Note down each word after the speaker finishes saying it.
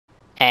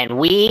And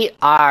we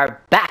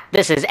are back.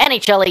 This is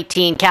NHL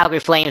 18 Calgary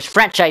Flames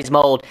Franchise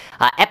Mode,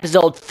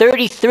 episode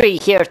 33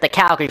 here at the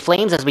Calgary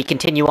Flames as we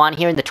continue on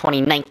here in the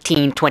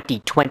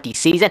 2019-2020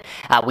 season.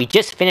 We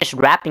just finished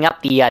wrapping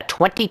up the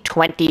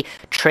 2020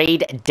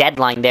 trade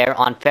deadline there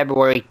on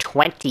February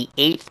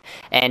 28th,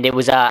 and it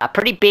was a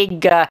pretty big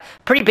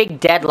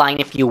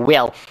deadline, if you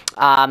will.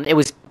 It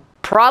was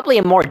probably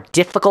a more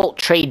difficult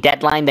trade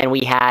deadline than we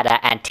had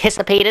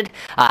anticipated.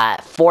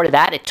 For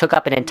that, it took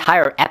up an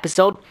entire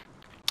episode.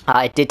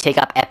 It did take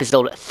up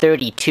episode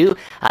 32.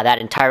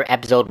 That entire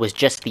episode was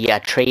just the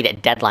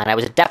trade deadline. I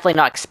was definitely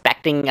not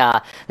expecting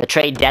the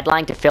trade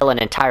deadline to fill an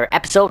entire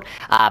episode,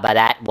 but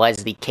that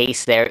was the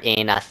case there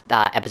in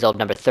episode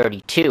number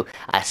 32.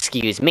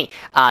 Excuse me.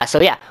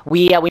 So yeah,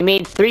 we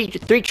made three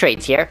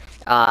trades here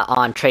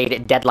on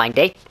trade deadline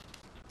day.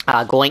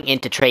 Going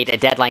into trade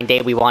deadline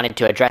day, we wanted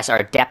to address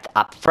our depth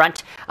up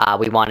front,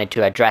 we wanted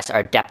to address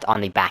our depth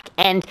on the back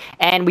end,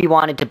 and we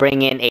wanted to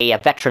bring in a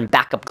veteran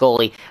backup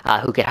goalie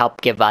who could help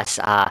give us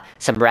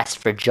some rest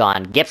for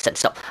John Gibson.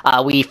 So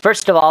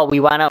first of all, we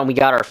went out and we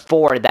got our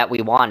forward that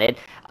we wanted.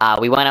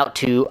 We went out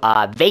to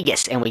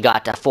Vegas and we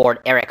got forward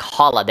Erik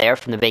Haula there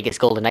from the Vegas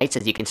Golden Knights,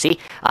 as you can see.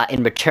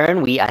 In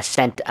return, we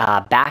sent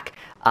back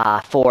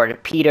for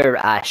Peter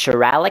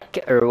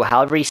Sheralik, or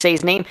however you say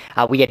his name.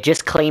 We had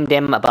just claimed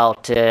him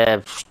about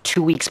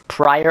 2 weeks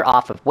prior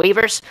off of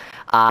waivers.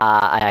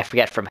 I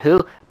forget from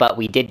who, but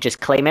we did just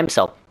claim him,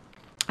 so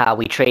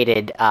we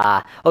traded,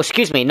 that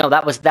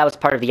was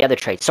part of the other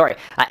trade. Sorry.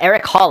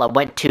 Erik Haula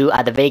went to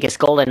the Vegas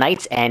Golden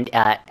Knights and,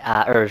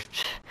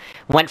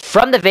 went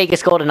from the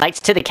Vegas Golden Knights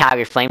to the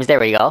Calgary Flames, there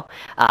we go,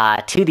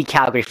 to the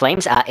Calgary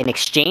Flames. In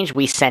exchange,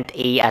 we sent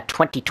a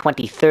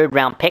 2020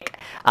 third-round pick,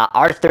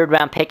 our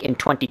third-round pick in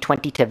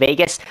 2020 to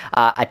Vegas,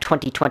 a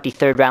 2020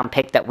 third-round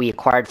pick that we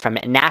acquired from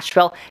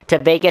Nashville to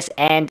Vegas,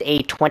 and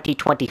a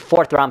 2020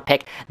 fourth-round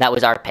pick. That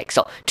was our pick.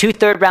 So 2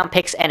 third-round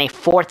picks and a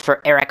fourth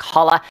for Erik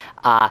Haula.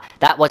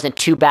 That wasn't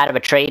too bad of a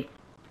trade.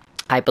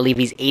 I believe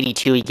he's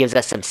 82. He gives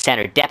us some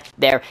center depth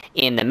there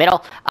in the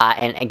middle,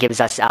 and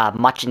gives us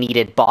much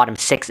needed bottom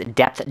 6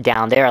 depth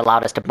down there,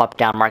 allowed us to bump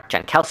down Mark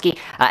Jankowski.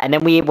 And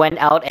then we went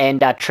out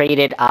and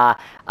traded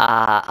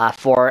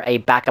for a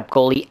backup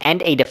goalie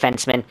and a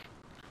defenseman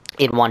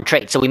in one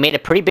trade. So we made a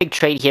pretty big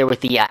trade here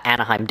with the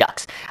Anaheim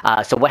Ducks.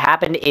 So what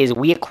happened is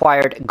we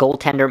acquired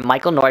goaltender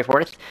Michael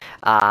Neuwirth,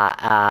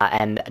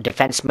 and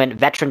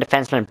veteran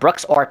defenseman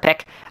Brooks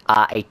Orpik,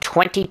 a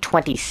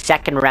 2020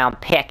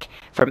 second-round pick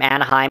from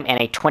Anaheim, and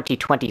a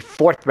 2020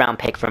 fourth-round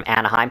pick from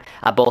Anaheim,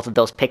 both of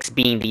those picks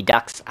being the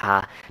Ducks'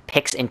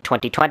 picks in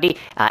 2020.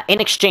 In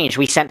exchange,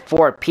 we sent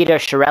for Peter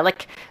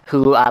Sheralik,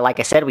 who, like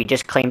I said, we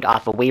just claimed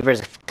off of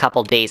waivers a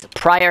couple days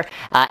prior,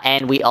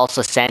 and we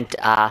also sent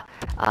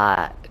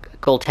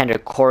goaltender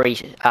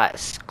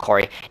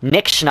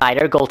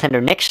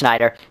Nick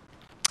Schneider,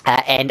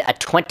 and a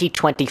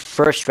 2020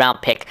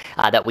 first-round pick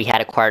that we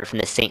had acquired from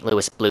the St.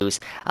 Louis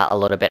Blues a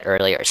little bit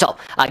earlier. So,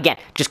 again,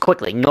 just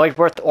quickly,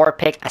 Neuwirth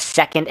Orpik, a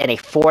second and a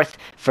fourth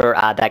for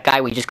that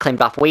guy we just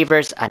claimed off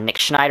waivers, Nick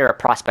Schneider, a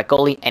prospect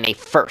goalie, and a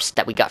first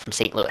that we got from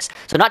St. Louis.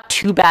 So not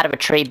too bad of a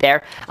trade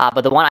there,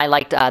 but the one I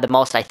liked the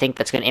most, I think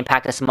that's going to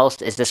impact us the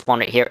most, is this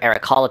one right here,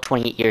 Erik Haula,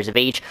 28 years of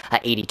age,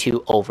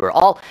 82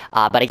 overall.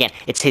 But again,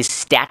 it's his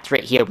stats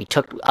right here. We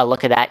took a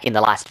look at that in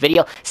the last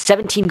video.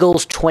 17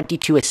 goals,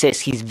 22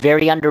 assists. He's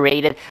very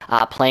underrated,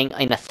 playing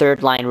in a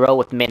third line row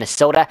with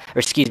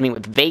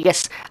with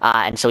Vegas,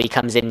 and so he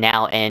comes in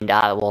now and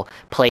will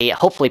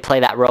hopefully play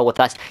that role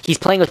with us. He's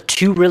playing with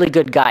 2 really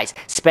good guys.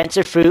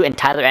 Spencer Frew and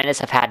Tyler Ennis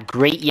have had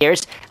great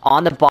years.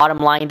 On the bottom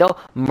line, though,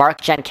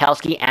 Mark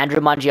Jankowski,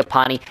 Andrew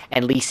Mangiapane,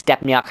 and Lee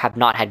Stepniak have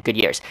not had good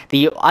years.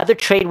 The other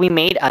trade we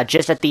made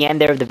just at the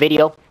end there of the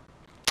video,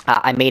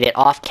 I made it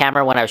off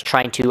camera when I was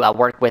trying to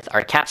work with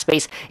our cap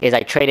space, is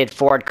I traded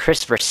forward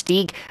Christopher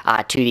Stieg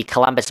to the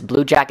Columbus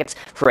Blue Jackets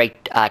for a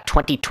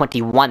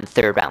 2021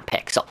 third-round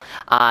pick. So,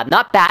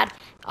 not bad.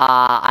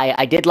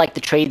 I did like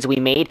the trades we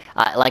made.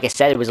 Like I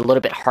said, it was a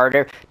little bit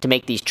harder to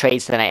make these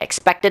trades than I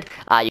expected.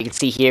 You can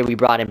see here we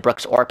brought in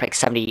Brooks Orpik,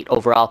 78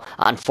 overall.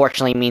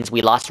 Unfortunately, means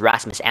we lost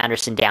Rasmus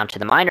Andersson down to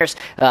the minors.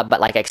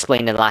 But like I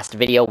explained in the last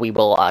video, we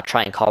will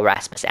try and call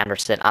Rasmus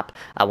Andersson up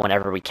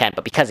whenever we can.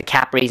 But because of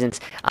cap reasons,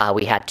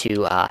 we had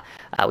to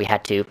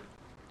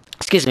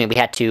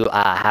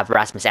have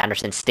Rasmus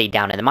Andersson stay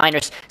down in the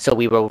minors, so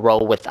we will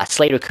roll with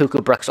Slater Cuckoo,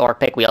 Brooks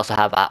Orpik. We also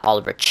have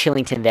Oliver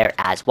Chillington there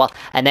as well.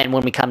 And then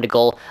when we come to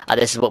goal,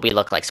 this is what we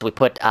look like. So we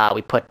put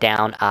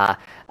down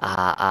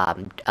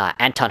Anton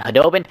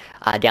Khudobin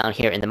down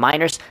here in the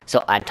minors.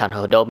 So Anton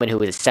Khudobin,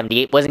 who is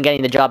 78, wasn't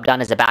getting the job done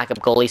as a backup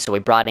goalie, so we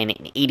brought in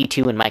an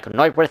 82 in Michael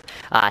Neuwirth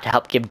to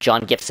help give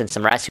John Gibson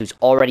some rest, who's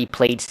already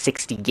played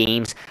 60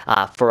 games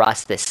for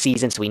us this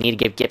season, so we need to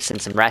give Gibson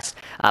some rest.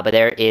 But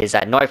there is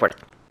Neuwirth,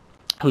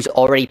 who's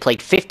already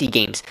played 50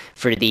 games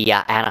for the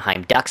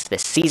Anaheim Ducks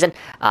this season.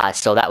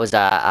 So that was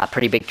a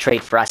pretty big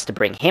trade for us to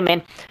bring him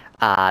in.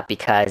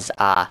 because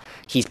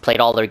he's played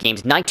all their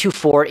games.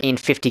 924 in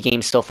 50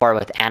 games so far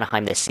with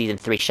Anaheim this season,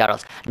 3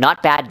 shutouts.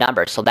 Not bad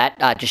numbers. So that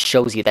just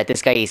shows you that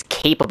this guy is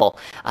capable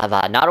of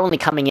not only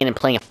coming in and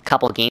playing a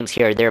couple games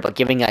here or there, but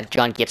giving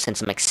John Gibson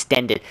some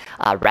extended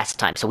rest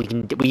time. So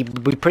we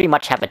pretty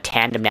much have a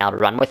tandem now to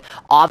run with.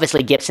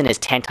 Obviously, Gibson is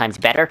 10 times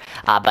better,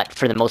 but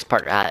for the most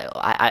part,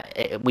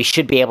 we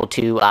should be able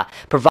to,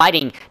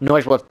 providing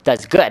Noiseworth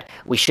does good,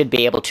 we should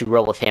be able to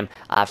roll with him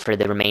for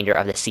the remainder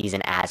of the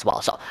season as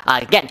well. So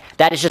again,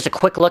 that is just a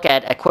quick look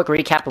at a quick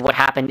recap of what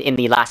happened in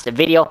the last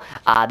video.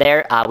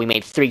 We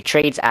made 3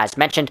 trades as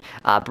mentioned,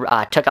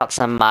 took out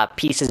some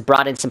pieces,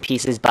 brought in some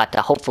pieces, but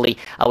hopefully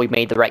we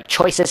made the right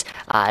choices,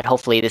 and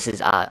hopefully this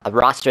is a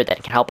roster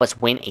that can help us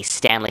win a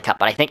Stanley Cup.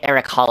 But I think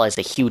Erik Haula is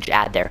a huge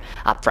add there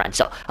up front.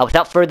 So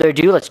without further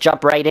ado, let's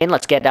jump right in.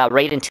 Let's get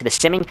right into the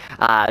simming.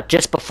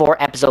 Just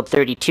before episode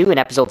 32 and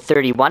episode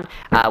 31,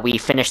 we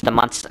finished the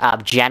months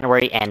of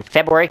January and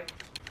February.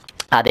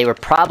 They were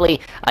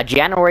probably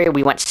January.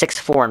 We went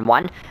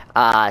 6-4-1.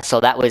 So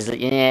that was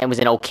it was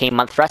an okay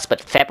month for us,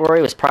 but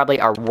February was probably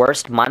our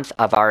worst month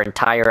of our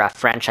entire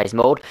franchise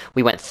mode.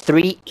 We went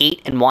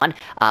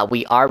 3-8-1.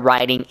 We are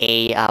riding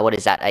a what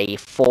is that? A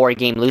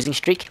 4-game losing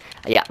streak.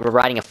 Yeah, we're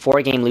riding a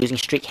 4-game losing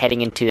streak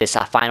heading into this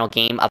final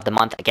game of the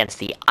month against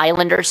the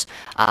Islanders,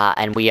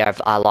 and we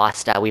have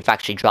lost. We've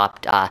actually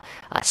dropped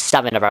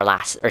 6 of our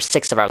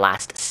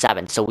last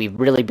 7. So we've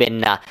really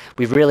been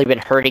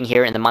hurting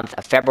here in the month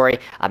of February.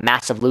 A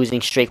massive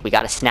losing streak. We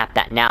got to snap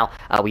that now.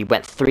 We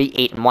went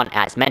 3-8-1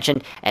 as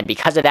mentioned, and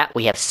because of that,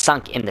 we have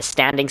sunk in the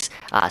standings.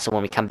 So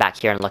when we come back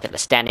here and look at the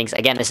standings,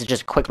 again, this is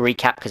just a quick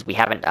recap because we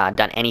haven't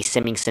done any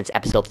simming since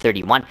episode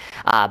 31.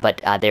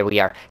 But there we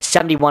are,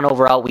 71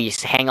 overall. We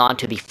hang on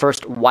to the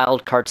first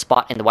wild card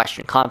spot in the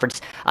Western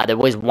Conference. There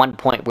was one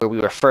point where we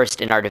were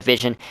first in our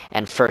division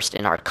and first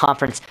in our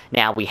conference.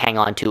 Now we hang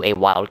on to a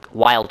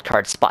wild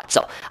card spot.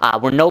 So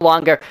we're no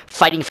longer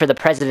fighting for the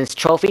President's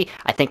Trophy.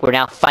 I think we're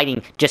now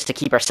fighting just to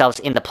keep ourselves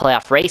in the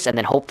playoff race, and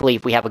then hopefully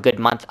if we have a good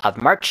month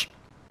of March,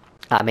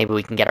 maybe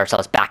we can get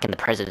ourselves back in the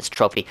President's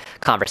Trophy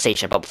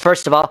conversation. But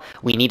first of all,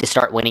 we need to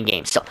start winning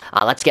games. So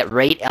let's get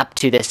right up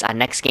to this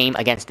next game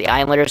against the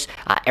Islanders.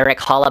 Erik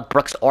Haula,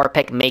 Brooks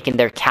Orpik making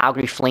their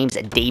Calgary Flames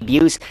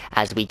debuts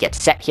as we get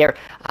set here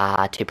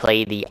to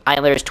play the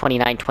Islanders.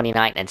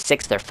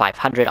 29-29-6. They're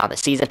 500 on the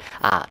season.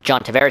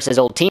 John Tavares'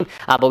 old team.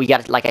 But we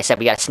got, like I said,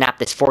 we got to snap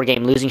this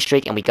 4-game losing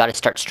streak, and we got to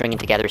start stringing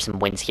together some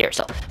wins here.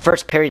 So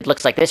first period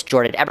looks like this.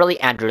 Jordan Eberle,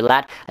 Andrew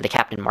Ladd, the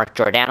captain Mark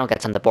Giordano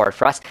gets on the board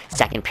for us.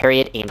 Second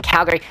period in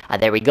Calgary.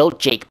 There we go.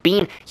 Jake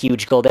Bean,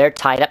 huge goal there,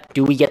 tied up.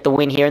 Do we get the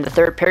win here in the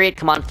third period?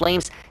 Come on,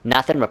 Flames.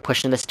 Nothing. We're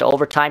pushing this to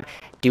overtime.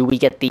 Do we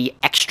get the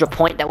extra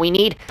point that we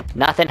need?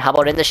 Nothing. How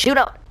about in the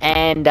shootout?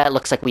 And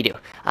looks like we do.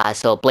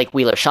 So Blake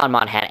Wheeler, Sean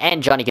Monahan,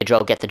 and Johnny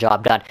Gaudreau get the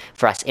job done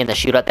for us in the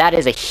shootout. That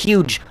is a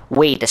huge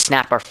way to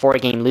snap our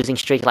 4-game losing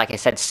streak. Like I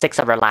said, 6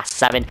 of our last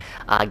 7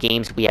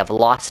 games we have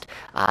lost.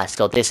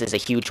 So this is a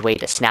huge way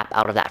to snap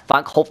out of that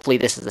funk. Hopefully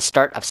this is the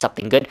start of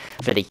something good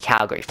for the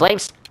Calgary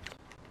Flames.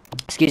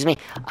 Excuse me,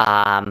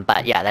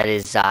 but yeah,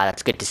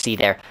 that's good to see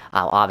there.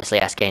 Obviously,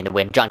 us getting the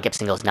win. John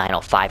Gibson goes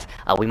 905.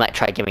 We might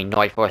try giving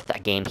Neuwirth a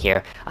game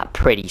here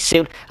pretty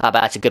soon, but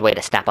that's a good way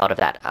to snap out of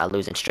that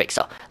losing streak.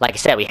 So, like I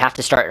said, we have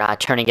to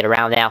start turning it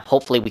around now.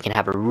 Hopefully, we can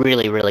have a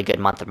really, really good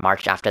month of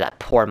March after that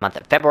poor month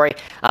of February,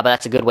 but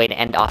that's a good way to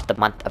end off the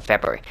month of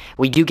February.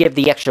 We do give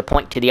the extra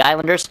point to the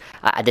Islanders.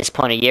 At this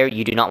point of year,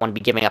 you do not want to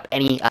be giving up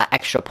any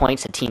extra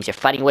points to teams you're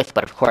fighting with,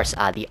 but of course,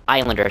 the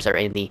Islanders are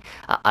in the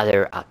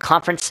other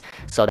conference,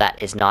 so that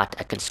is not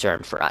a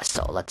concern for us.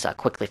 So let's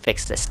quickly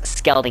fix this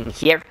scalding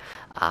here.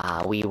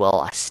 We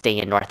will stay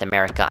in North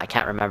America. I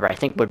can't remember. I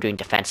think we're doing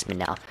defenseman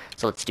now.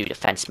 So let's do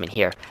defenseman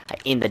here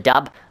in the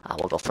dub.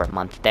 We'll go for a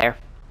month there.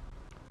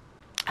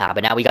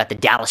 But now we got the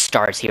Dallas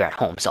Stars here at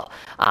home. So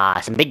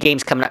some big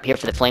games coming up here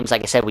for the Flames.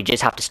 Like I said, we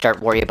just have to start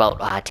worry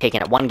about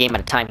taking it 1 game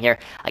at a time here,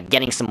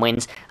 getting some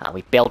wins.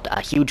 We built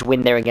a huge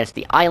win there against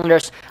the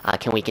Islanders.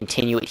 Can we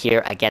continue it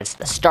here against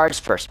the Stars?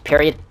 First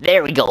period.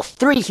 There we go.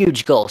 3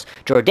 huge goals.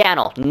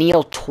 Giordano,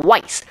 Neal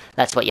twice.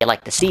 That's what you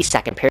like to see.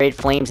 Second period,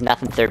 Flames,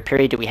 nothing. Third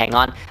period, do we hang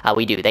on?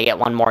 We do. They get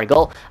 1 more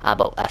goal.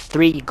 But a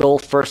 3-goal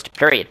first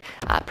period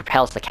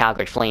propels the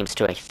Calgary Flames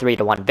to a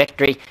 3-1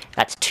 victory.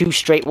 That's 2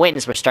 straight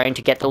wins. We're starting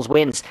to get those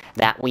wins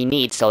that we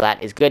need, so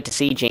that is good to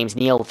see. James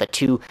Neal with a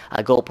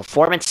 2-goal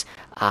performance.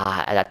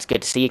 That's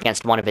good to see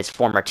against one of his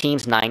former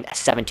teams.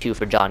 9-7-2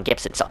 for John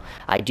Gibson. So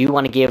I do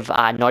want to give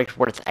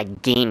Neuwirth a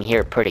game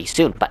here pretty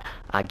soon, but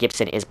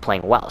Gibson is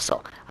playing well,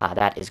 so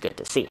that is good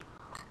to see.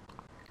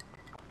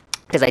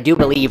 Because I do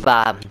believe,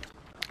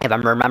 if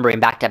I'm remembering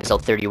back to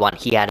episode 31,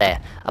 he had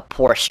a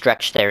poor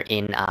stretch there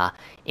in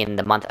in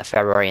the month of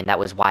February, and that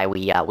was why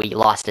we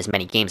lost as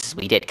many games as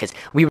we did, because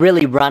we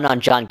really run on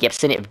John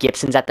Gibson. If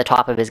Gibson's at the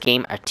top of his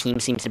game, our team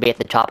seems to be at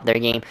the top of their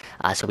game,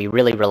 so we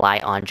really rely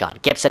on John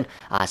Gibson,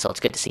 so it's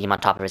good to see him on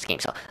top of his game.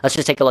 So let's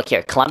just take a look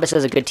here. Columbus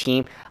is a good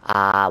team.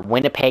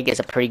 Winnipeg is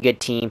a pretty good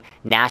team.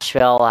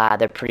 Nashville,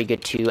 they're pretty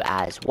good too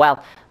as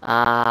well.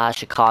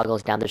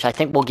 Chicago's down there, so I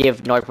think we'll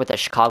give Northwood a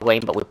Chicago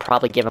game, but we'll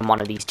probably give him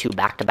one of these two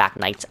back-to-back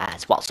nights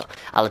as well. So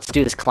let's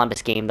do this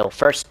Columbus game though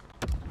first.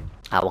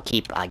 We'll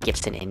keep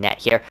Gibson in net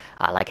here.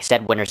 Like I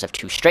said, winners of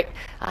 2 straight.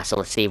 So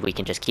let's see if we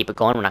can just keep it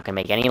going. We're not going to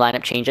make any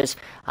lineup changes.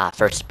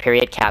 First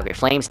period, Calgary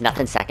Flames.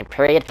 Nothing. Second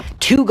period.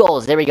 2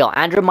 goals. There we go.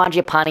 Andrew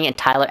Mangiapane and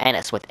Tyler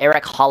Ennis with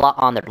Eric Holla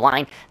on their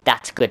line.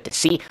 That's good to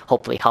see.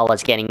 Hopefully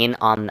Holla's getting in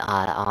on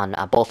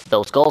both of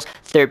those goals.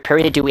 Third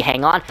period, do we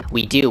hang on?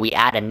 We do. We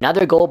add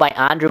another goal by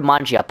Andrew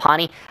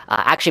Mangiapane.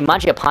 Actually,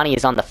 Mangiapane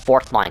is on the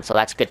 4th line, so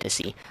that's good to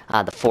see.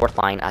 The 4th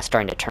line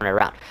starting to turn it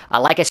around.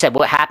 Like I said,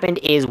 what happened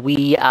is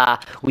we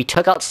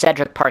took out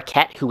Cedric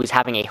Parquet, who was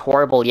having a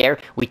horrible year.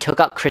 We took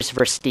out Chris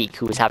Versteeg,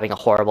 who was having a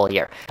horrible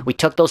year. We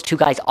took those 2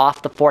 guys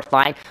off the 4th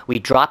line. We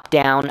dropped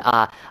down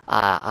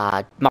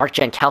Mark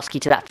Jankowski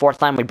to that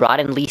 4th line. We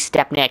brought in Lee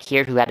Stepniak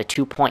here, who had a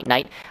 2-point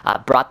night.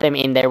 Brought them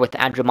in there with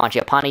Andrew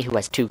Mangiapane, who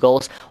has 2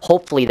 goals.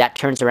 Hopefully that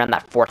turns around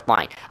that 4th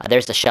line.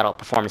 There's the shutout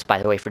performance,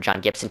 by the way, for John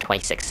Gibson,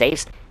 26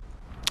 saves.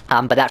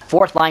 But that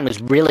 4th line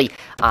was really,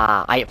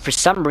 for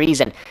some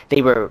reason,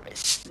 they were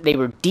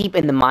deep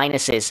in the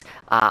minuses.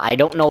 I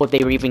don't know if they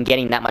were even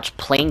getting that much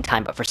playing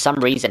time, but for some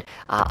reason,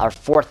 our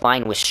 4th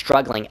line was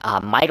struggling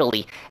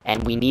mightily,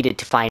 and we needed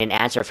to find an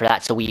answer for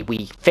that. So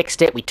we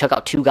fixed it. We took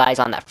out 2 guys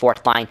on that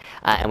 4th line,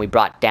 and we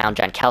brought down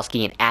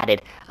Jankowski and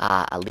added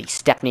Lee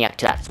Stepniak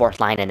to that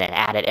 4th line, and then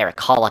added Eric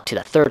Holla to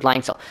the 3rd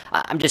line. So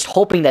I'm just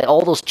hoping that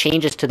all those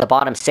changes to the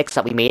bottom 6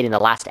 that we made in the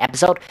last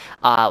episode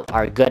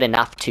are good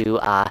enough to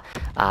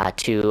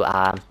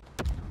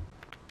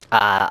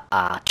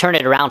turn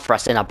it around for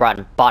us in our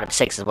bottom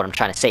 6 is what I'm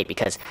trying to say,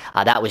 because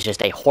that was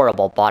just a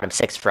horrible bottom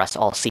 6 for us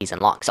all season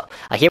long. So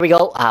here we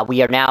go.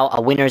 We are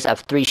now winners of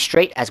 3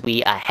 straight as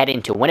we head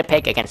into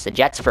Winnipeg against the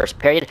Jets. First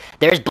period.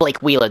 There's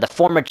Blake Wheeler, the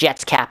former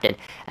Jets captain,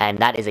 and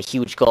that is a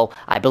huge goal.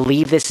 I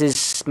believe this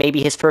is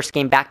maybe his first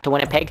game back to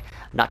Winnipeg.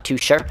 Not too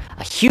sure.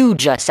 A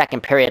huge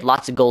second period.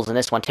 Lots of goals in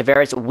this one.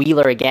 Tavares,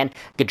 Wheeler again.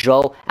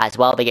 Gaudreau as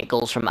well. They get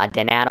goals from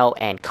Donato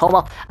and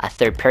Como.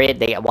 Third period,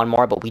 they get 1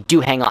 more, but we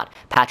do hang on.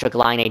 Patrick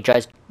Laine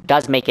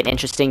does make it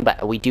interesting,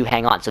 but we do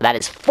hang on. So that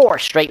is 4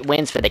 straight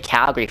wins for the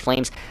Calgary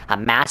Flames. A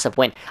massive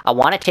win. I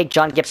want to take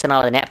John Gibson out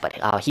of the net,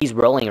 but he's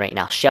rolling right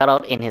now.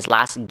 Shutout in his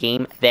last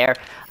game there.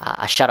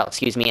 A shutout,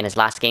 excuse me, in his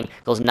last game.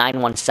 Goes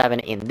 9-1-7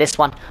 in this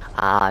one.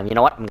 You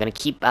know what? I'm going to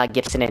keep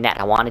Gibson in net.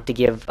 I wanted to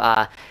give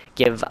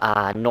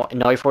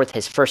Neuforth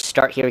his first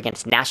start here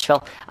against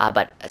Nashville,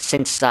 but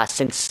since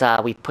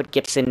we put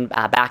Gibson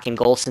back in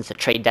goal since the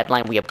trade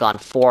deadline, we have gone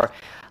 4-0,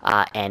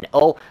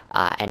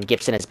 and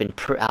Gibson has been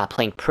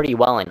playing pretty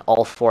well in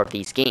all 4 of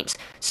these games.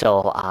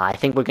 So I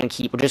think we're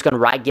just going to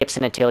ride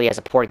Gibson until he has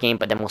a poor game,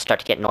 but then we'll start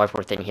to get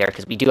Neuforth in here,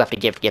 because we do have to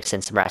give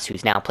Gibson some rest,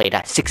 who's now played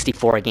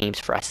 64 games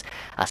for us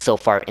so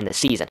far in the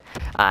season,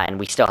 and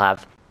we still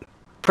have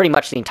pretty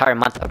much the entire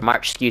month of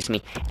March,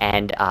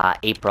 and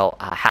April,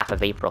 half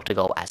of April to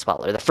go as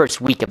well, or the first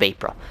week of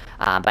April.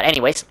 But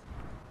anyways,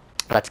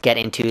 let's get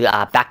into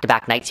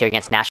back-to-back nights here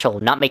against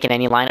Nashville. Not making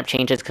any lineup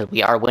changes because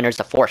we are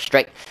winners of 4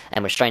 straight,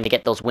 and we're starting to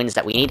get those wins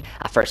that we need.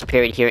 First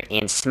period here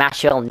in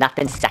Smashville,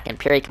 nothing. Second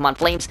period, come on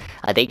Flames.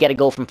 They get a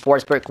goal from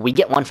Forsberg. We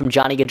get one from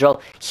Johnny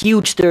Gaudreau.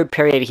 Huge third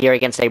period here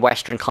against a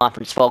Western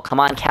Conference foe. Come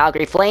on,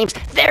 Calgary Flames.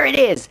 There it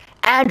is.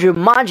 Andrew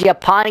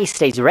Mangiapane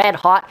stays red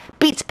hot,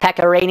 beats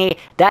Pekka Rinne.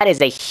 That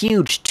is a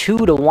huge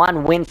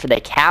 2-1 win for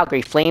the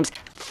Calgary Flames.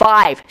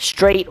 5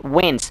 straight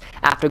wins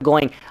after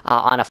going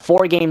on a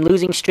 4-game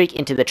losing streak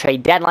into the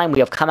trade deadline. We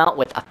have come out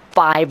with a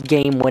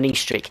 5-game winning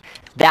streak.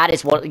 That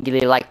is what you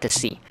like to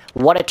see.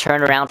 What a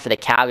turnaround for the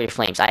Calgary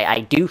Flames.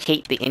 I do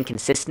hate the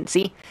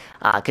inconsistency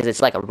because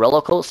it's like a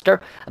roller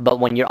coaster. But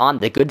when you're on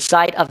the good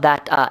side of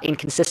that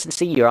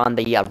inconsistency, you're on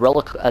the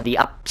the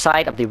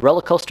upside of the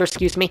roller coaster.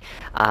 Excuse me.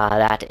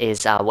 That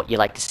is what you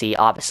like to see.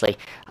 Obviously,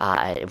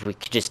 if we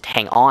could just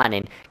hang on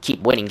and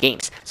keep winning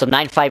games. So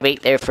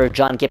 9-5-8 there for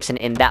John Gibson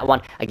in that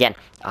one. Again,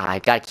 I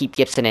got to keep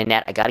Gibson in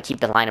net. I got to keep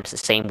the lineups the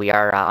same. We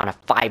are on a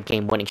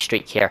 5-game winning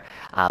streak here.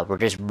 We're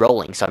just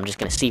rolling, so I'm just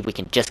going to see if we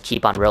can just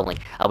keep on rolling.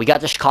 We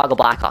got the Chicago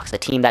Blackhawks, a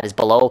team that is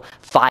below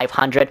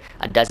 500.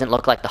 Doesn't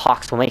look like the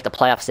Hawks will make the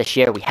playoffs this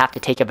year. We have to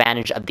take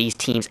advantage of these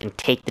teams and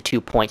take the 2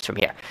 points from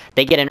here.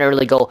 They get an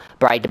early goal,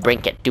 Bride to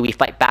Brinkett. Do we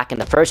fight back in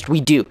the first?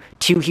 We do.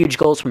 2 huge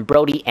goals from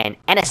Brody and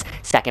Ennis.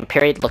 Second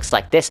period looks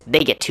like this.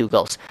 They get 2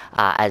 goals,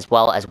 as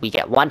well as we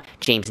get 1.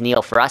 James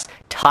Neal for us.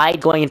 Tied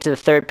going into the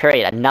third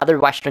period. Another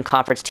Western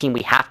Conference team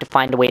we have to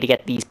find a way to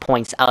get these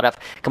points out of.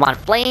 Come on,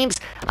 Flames.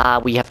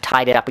 We have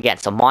tied it up again.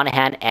 So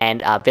Monahan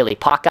and Vili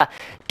Paka.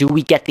 Do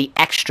we get the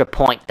extra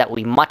point that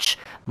we much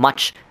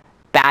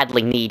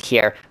badly need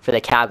here for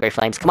the Calgary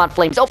Flames. Come on,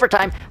 Flames,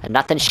 overtime,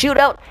 nothing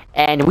shootout,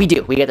 and we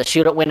do. We get the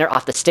shootout winner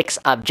off the sticks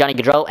of Johnny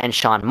Gaudreau and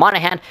Sean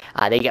Monahan.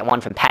 They get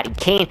one from Patty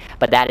Kane,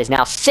 but that is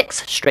now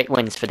 6 straight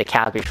wins for the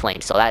Calgary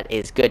Flames, so that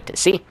is good to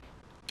see.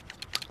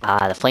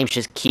 The Flames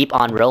just keep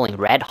on rolling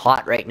red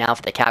hot right now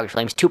for the Calgary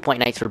Flames. 2-point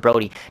nights for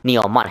Brody,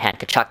 Neal, Monahan,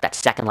 Tkachuk. That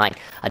second line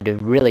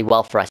doing really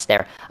well for us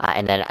there.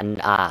 And then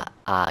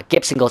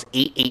Gibson goes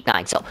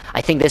 8-8-9. So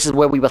I think this is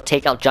where we will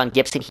take out John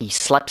Gibson. He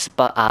slips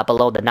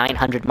below the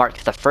 900 mark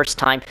for the first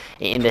time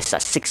in this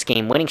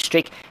 6-game winning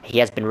streak. He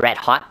has been red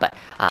hot, but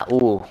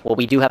well,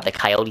 we do have the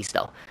Coyotes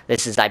though.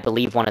 This is, I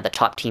believe, one of the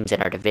top teams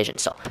in our division.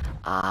 So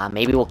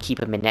maybe we'll keep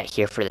him in net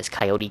here for this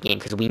Coyote game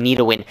because we need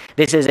a win.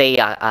 This is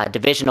a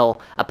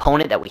divisional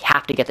opponent that we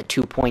have to get the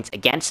 2 points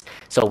against.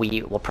 So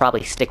we will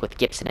probably stick with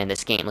Gibson in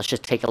this game. Let's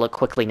just take a look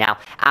quickly now.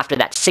 After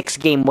that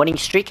 6-game winning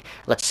streak,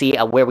 let's see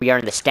where we are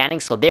in the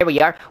standings. So there we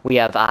are. We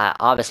have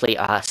obviously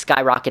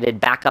skyrocketed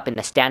back up in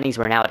the standings.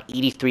 We're now at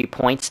 83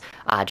 points.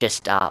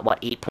 Just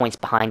 8 points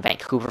behind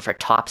Vancouver for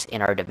tops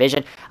in our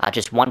division.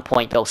 Just 1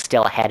 point though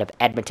still ahead of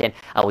Edmonton.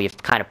 We've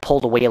kind of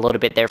pulled away a little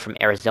bit there from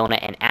Arizona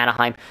and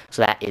Anaheim,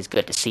 so that is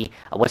good to see.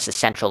 What's the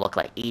Central look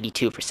like?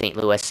 82 for St.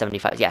 Louis,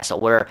 75. Yeah, so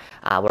we're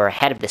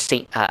ahead of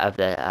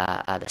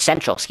the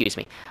Central. Excuse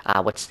me.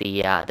 What's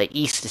the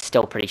East is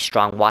still pretty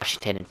strong.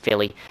 Washington and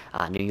Philly,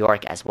 New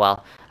York as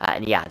well.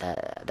 And yeah,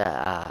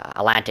 the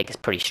Atlantic is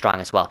pretty strong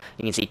as well.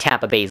 You can see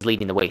Tampa Bay is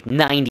leading the way.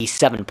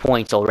 97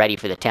 points already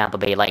for the Tampa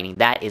Bay Lightning.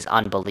 That is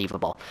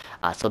unbelievable.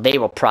 So they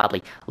will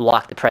probably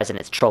lock the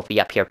President's Trophy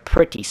up here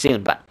pretty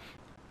soon, but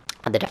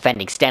the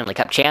defending Stanley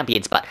Cup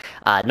champions. But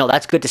no,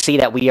 that's good to see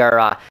that we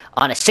are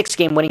on a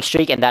 6-game winning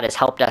streak, and that has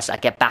helped us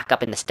get back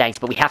up in the standings.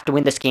 But we have to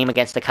win this game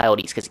against the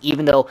Coyotes, because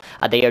even though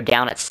they are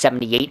down at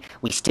 78,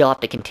 we still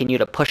have to continue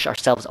to push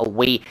ourselves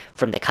away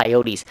from the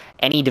Coyotes.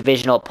 Any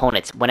divisional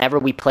opponents, whenever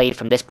we play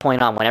from this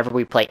point on, whenever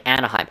we play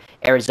Anaheim,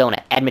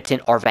 Arizona,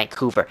 Edmonton, or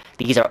Vancouver,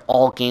 these are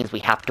all games we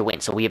have to win.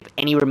 So we have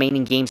any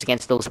remaining games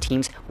against those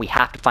teams, we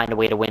have to find a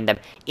way to win them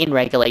in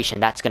regulation.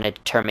 That's going to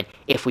determine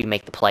if we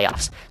make the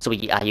playoffs. So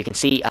you can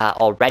see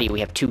already we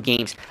have 2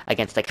 games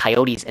against the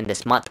Coyotes in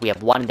this month. We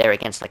have 1 there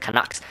against the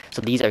Canucks.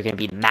 So these are going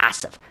to be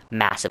massive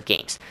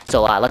games.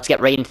 So let's get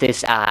right into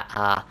this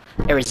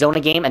Arizona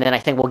game, and then I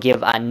think we'll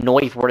give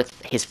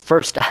Neuwirth his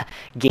first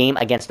game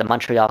against the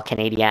Montreal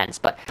Canadiens.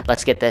 But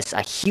let's get this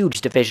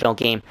huge divisional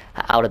game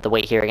out of the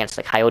way here against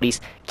the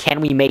Coyotes.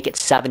 Can we make it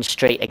 7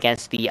 straight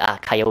against the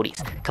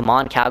Coyotes? Come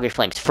on, Calgary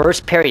Flames.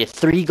 First period,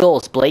 3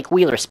 goals. Blake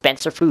Wheeler,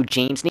 Spencer Fu,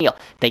 James Neal.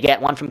 They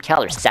get one from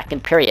Keller.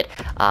 Second period,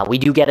 we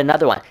do get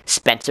another one.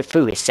 Spencer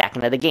Fu, his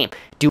second of the game.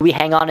 Do we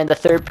hang on in the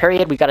third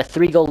period? We got a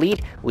 3-goal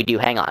lead. We do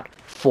hang on.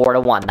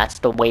 4-1. That's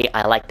the way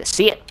I like to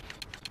see it.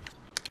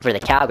 For the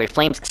Calgary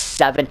Flames,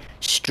 7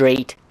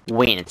 straight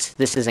wins.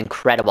 This is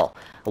incredible.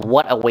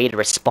 What a way to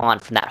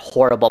respond from that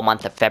horrible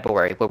month of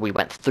February where we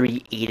went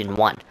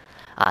 3-8-1.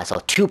 So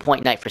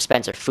 2-point night for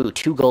Spencer Fu,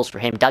 2 goals for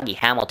him. Dougie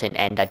Hamilton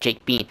and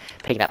Jake Bean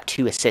picking up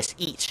 2 assists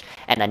each,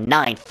 and a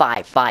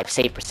 .955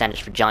 save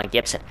percentage for John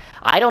Gibson.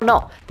 I don't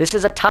know. This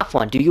is a tough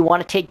one. Do you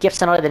want to take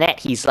Gibson out of the net?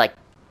 He's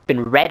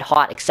been red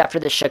hot, except for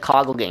the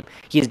Chicago game.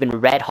 He's been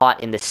red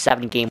hot in this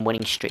 7-game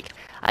winning streak.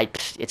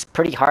 It's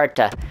pretty hard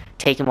to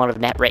take him out of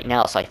net right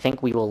now, so I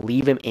think we will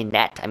leave him in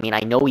net. I mean, I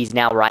know he's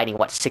now riding,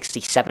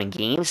 67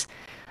 games,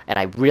 and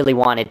I really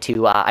wanted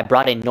to, I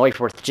brought in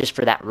Neuwirth just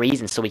for that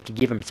reason, so we could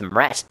give him some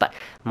rest, but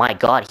my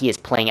God, he is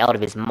playing out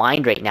of his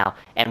mind right now,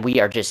 and we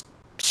are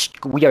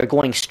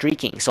going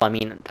streaking. So, I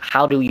mean,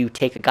 how do you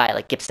take a guy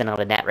like Gibson out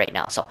of net right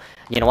now? So,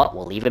 you know what,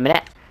 we'll leave him in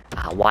net.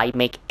 Why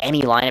make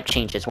any lineup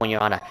changes when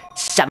you're on a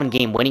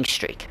 7-game winning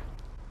streak?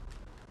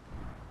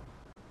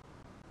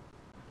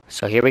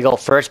 So here we go,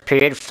 first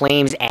period,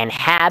 Flames and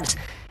Habs,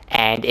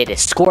 and it is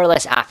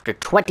scoreless after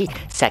 20.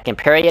 Second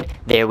period,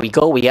 there we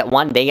go, we get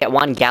one, they get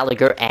one,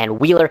 Gallagher and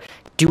Wheeler.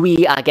 Do we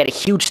get a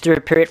huge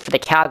third period for the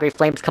Calgary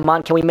Flames? Come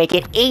on, can we make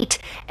it 8?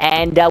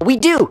 And we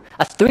do!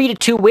 A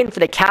 3-2 win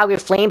for the Calgary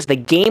Flames. The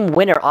game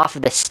winner off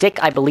of the stick,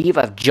 I believe,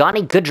 of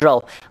Johnny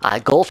Gaudreau. A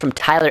goal from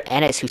Tyler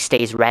Ennis, who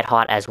stays red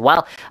hot as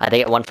well. They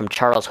get one from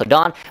Charles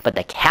Hodon. But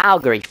the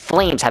Calgary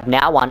Flames have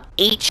now won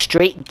 8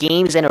 straight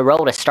games in a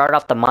row to start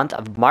off the month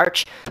of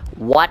March.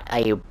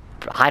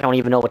 I don't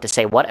even know what to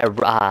say. What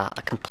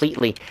a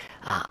completely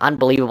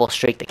unbelievable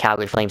streak the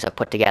Calgary Flames have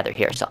put together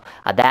here. So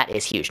that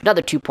is huge.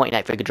 Another 2-point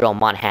night for Gaudreau,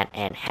 Monahan,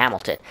 and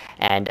Hamilton.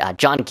 And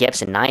John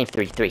Gibson,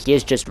 9-3-3. He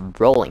is just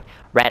rolling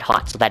red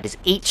hot. So that is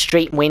 8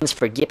 straight wins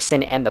for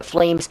Gibson and the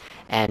Flames.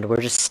 And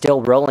we're just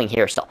still rolling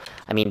here. So,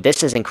 I mean,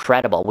 this is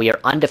incredible. We are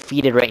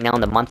undefeated right now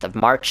in the month of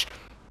March.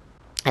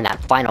 And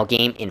that final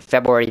game in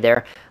February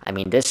there, I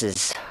mean, this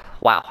is...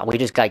 wow, we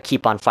just got to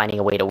keep on finding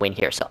a way to win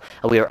here. So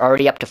we are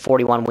already up to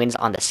 41 wins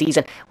on the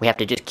season. We have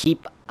to just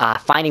keep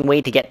finding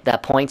ways to get the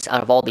points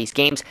out of all these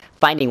games. To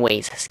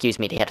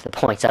get the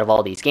points out of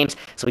all these games.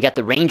 So we got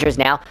the Rangers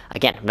now.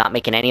 Again, I'm not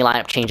making any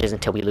lineup changes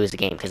until we lose the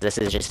game, because this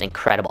is just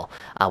incredible.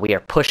 We are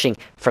pushing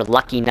for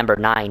lucky number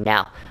 9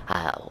 now.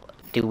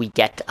 do we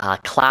get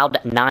Cloud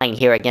 9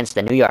 here against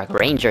the New York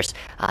Rangers,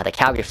 the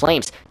Calgary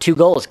Flames? 2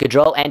 goals,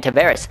 Gaudreau and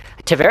Tavares.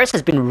 Tavares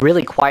has been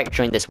really quiet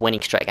during this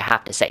winning streak, I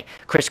have to say.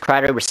 Chris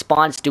Kreider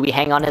responds. Do we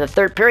hang on in the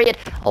third period?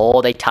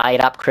 Oh, they tie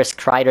it up. Chris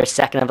Kreider,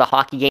 second of the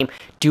hockey game.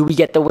 Do we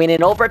get the win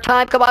in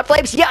overtime? Come on,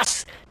 Flames.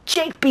 Yes!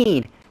 Jake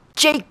Bean.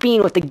 Jake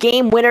Bean with the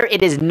game winner.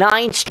 It is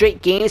 9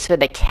 straight games for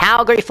the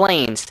Calgary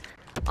Flames.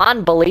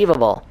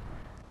 Unbelievable.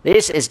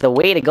 This is the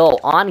way to go.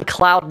 On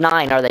Cloud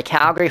 9 are the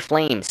Calgary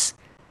Flames.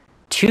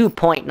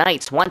 2-point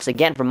nights once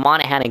again from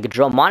Monahan and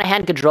Gaudreau. Monahan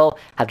and Gaudreau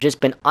have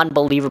just been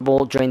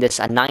unbelievable during this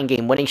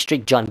 9-game winning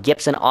streak. John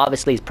Gibson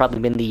obviously has probably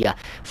been the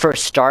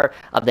first star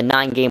of the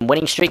 9-game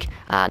winning streak.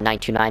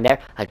 9-2-9 there.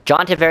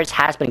 John Tavares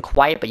has been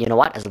quiet, but you know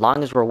what? As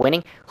long as we're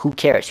winning, who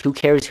cares? Who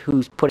cares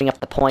who's putting up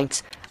the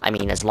points? I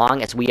mean, as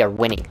long as we are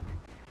winning.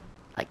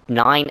 Like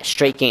 9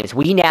 straight games.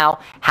 We now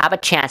have a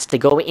chance to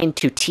go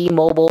into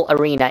T-Mobile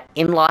Arena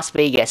in Las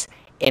Vegas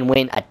and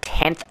win a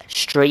 10th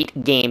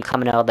straight game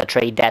coming out of the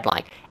trade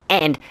deadline.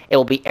 And it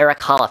will be Erik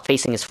Haula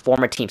facing his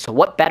former team. So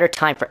what better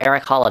time for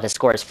Erik Haula to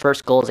score his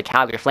first goal as a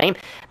Calgary Flame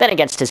than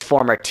against his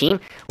former team?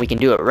 We can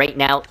do it right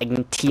now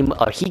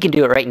he can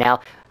do it right now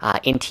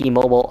in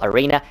T-Mobile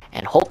Arena,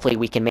 and hopefully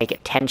we can make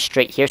it 10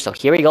 straight here. So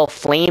here we go,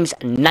 Flames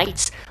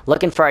Knights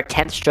looking for our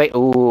 10th straight.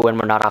 Ooh, and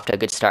we're not off to a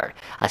good start.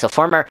 So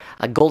former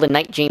Golden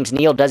Knight James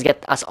Neal does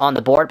get us on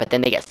the board, but then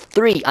they get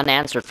 3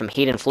 unanswered from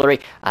Hayden Fleury,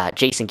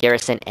 Jason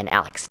Garrison, and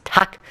Alex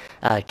Tuck.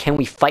 Can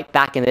we fight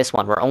back in this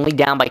one? We're only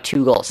down by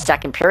 2 goals.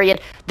 Second period,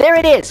 there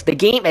it is. The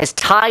game is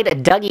tied.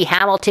 Dougie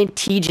Hamilton,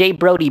 TJ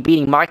Brody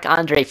beating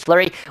Marc-Andre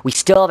Fleury. We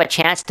still have a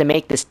chance to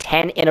make this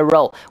 10 in a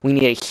row. We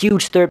need a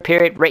huge third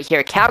period right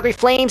here. Calgary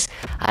Flames,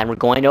 and we're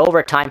going to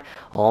overtime.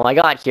 Oh my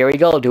god, here we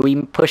go. Do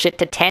we push it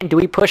to 10? Do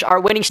we push our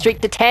winning streak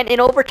to 10 in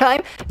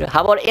overtime?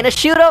 How about in a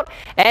shootout?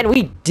 And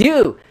we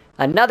do.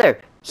 Another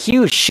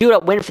huge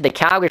shootout win for the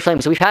Calgary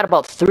Flames. We've had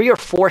about 3 or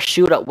 4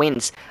 shootout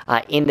wins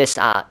in this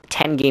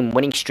 10-game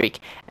winning streak,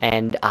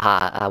 and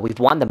we've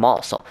won them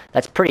all, so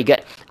that's pretty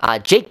good.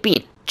 Jake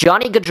Bean,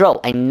 Johnny Gaudreau,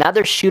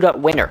 another shootout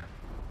winner.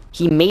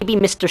 He may be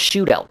Mr.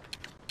 Shootout.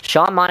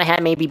 Sean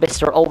Monahan may be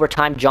Mr.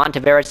 Overtime. John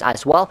Tavares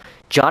as well.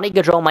 Johnny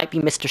Gaudreau might be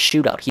Mr.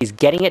 Shootout. He's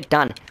getting it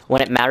done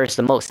when it matters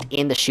the most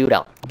in the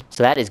shootout.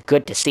 So that is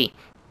good to see.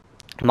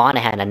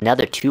 Monahan,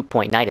 another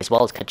 2-point night, as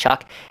well as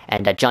Tkachuk.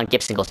 And John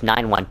Gibson goes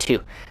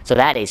 9-1-2. So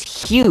that is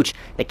huge.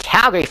 The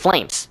Calgary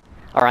Flames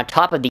are on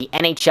top of the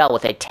NHL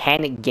with a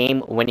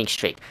 10-game winning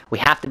streak. We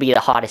have to be the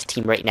hottest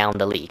team right now in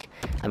the league.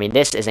 I mean,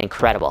 this is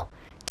incredible.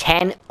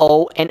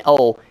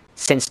 10-0-0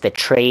 since the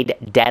trade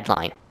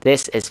deadline.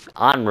 This is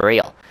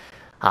unreal.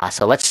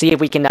 So let's see if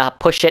we can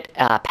push it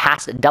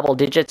past double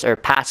digits, or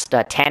past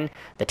the 10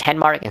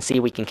 mark, and see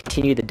if we can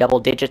continue the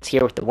double digits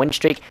here with the win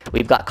streak.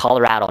 We've got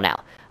Colorado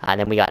now.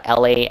 Then we got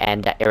LA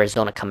and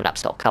Arizona coming up,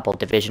 so a couple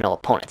divisional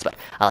opponents. But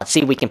let's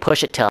see if we can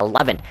push it to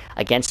 11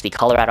 against the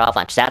Colorado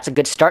Avalanche. That's a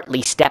good start.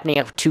 Lee Stepney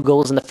with 2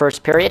 goals in the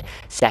first period.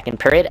 Second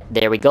period,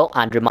 there we go.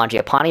 Andrew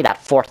Mangiapane, that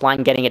 4th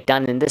line, getting it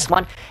done in this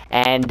one.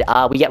 And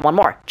we get one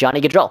more. Johnny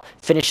Gaudreau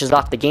finishes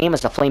off the game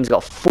as the Flames go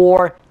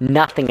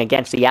 4-0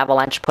 against the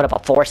Avalanche, put up a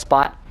 4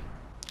 spot.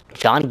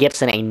 John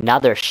Gibson,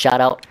 another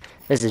shutout.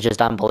 This is just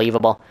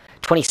unbelievable.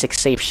 26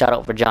 save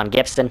shutout for John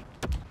Gibson.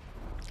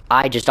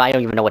 I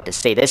don't even know what to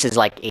say. This is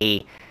like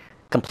a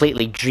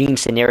completely dream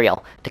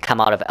scenario to come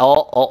out of.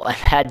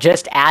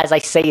 Just as I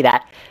say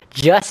that,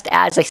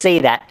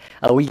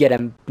 we get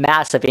a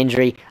massive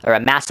injury, or a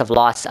massive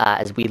loss,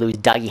 as we lose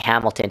Dougie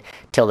Hamilton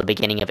till the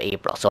beginning of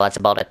April. So that's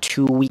about a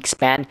 2-week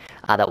span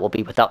that we'll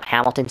be without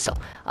Hamilton. So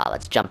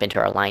let's jump into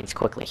our lines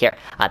quickly here.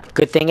 The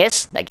good thing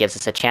is that gives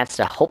us a chance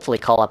to hopefully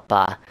call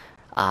up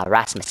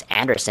Rasmus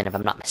Anderson, if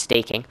I'm not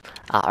mistaken.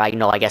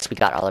 I guess we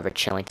got Oliver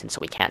Chillington, so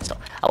we can. So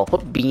I will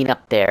put Bean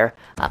up there,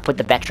 put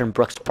the veteran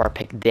Brooks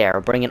Orpik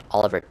there, bring in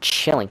Oliver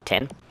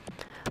Chillington.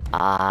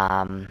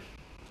 I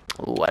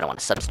don't want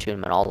to substitute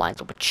him in all lines.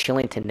 We'll put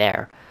Chillington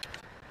there.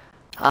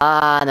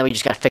 And then we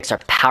just got to fix our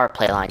power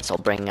play line, so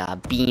we'll bring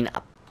Bean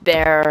up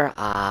there.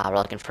 We're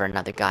looking for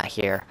another guy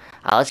here.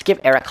 Let's give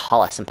Erik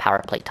Haula some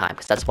power play time,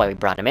 because that's why we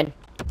brought him in.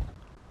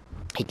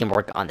 He can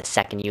work on the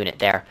second unit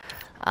there.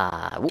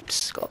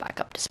 Go back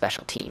up to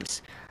special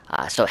teams.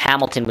 So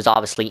Hamilton was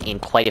obviously in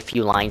quite a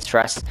few lines for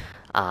us,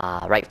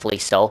 rightfully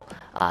so.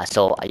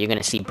 So you're going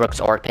to see Brooks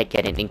Orpik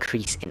get an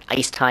increase in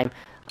ice time.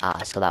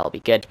 So that will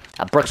be good.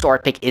 Brooks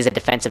Orpik is a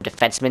defensive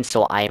defenseman,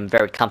 so I am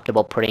very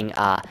comfortable putting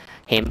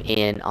him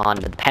in on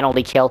the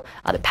penalty kill.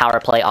 The power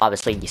play,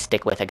 obviously, you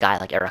stick with a guy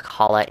like Erik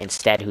Haula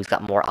instead, who's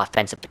got more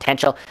offensive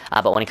potential.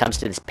 But when it comes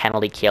to this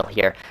penalty kill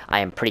here,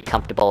 I am pretty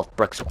comfortable with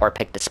Brooks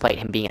Orpik, despite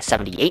him being a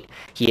 78.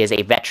 He is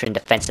a veteran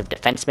defensive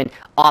defenseman.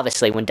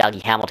 Obviously, when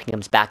Dougie Hamilton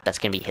comes back, that's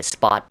going to be his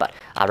spot. But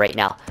right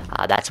now,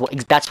 that's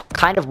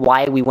kind of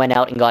why we went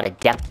out and got a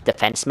depth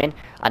defenseman.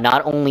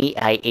 Not only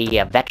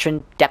a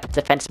veteran depth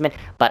defenseman,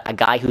 but a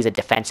guy who's a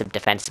defensive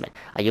defenseman.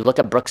 You look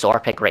at Brooks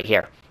Orpik right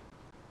here.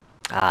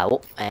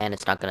 And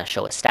it's not going to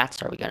show his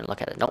stats. Are we going to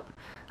look at it? Nope.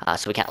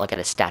 so we can't look at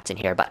his stats in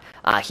here. But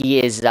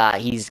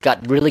he's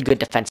got really good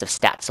defensive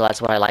stats, so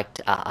that's what I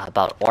liked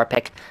about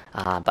Orpik.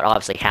 But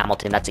obviously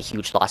Hamilton, that's a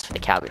huge loss for the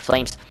Calgary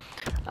Flames.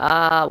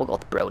 We'll go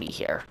with Brody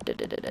here.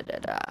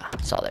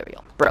 So there we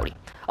go, Brody.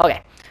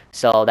 Okay,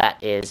 so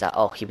that is,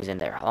 oh, he was in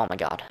there. Oh my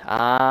God.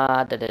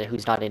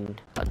 Who's not in?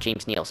 Oh,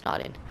 James Neal's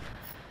not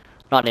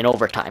in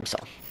overtime. So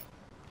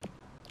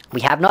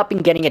we have not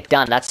been getting it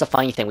done. That's the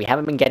funny thing. We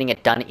haven't been getting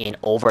it done in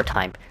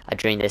overtime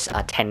during this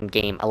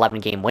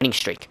 11-game winning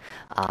streak.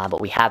 But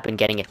we have been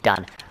getting it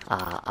done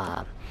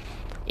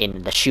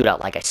in the shootout,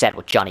 like I said,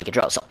 with Johnny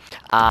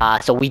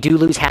Gaudreau. So we do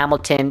lose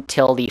Hamilton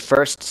till the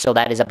 1st, so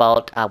that is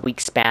about a week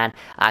span.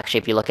 Actually,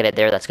 if you look at it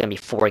there, that's going to be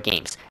 4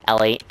 games.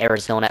 LA,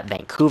 Arizona,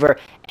 Vancouver,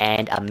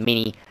 and a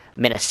mini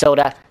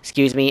Minnesota,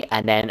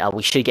 and then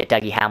we should get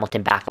Dougie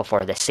Hamilton back before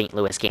the St.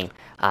 Louis game,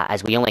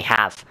 as we only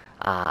have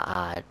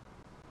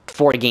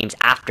 4 games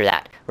after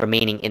that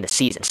remaining in the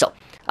season. So,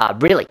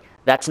 really,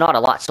 that's not a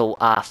lot. So,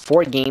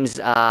 4 games,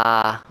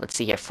 let's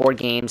see here, 4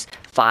 games,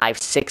 5,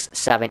 6,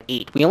 7,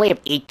 8. We only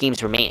have 8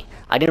 games remaining.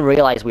 I didn't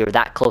realize we were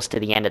that close to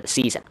the end of the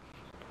season.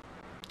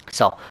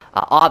 So,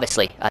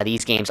 obviously,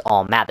 these games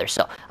all matter.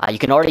 So, you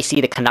can already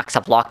see the Canucks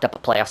have locked up a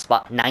playoff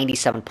spot,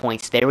 97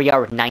 points. There we are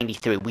with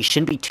 93. We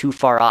shouldn't be too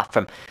far off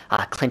from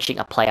clinching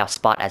a playoff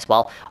spot as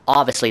well.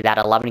 Obviously, that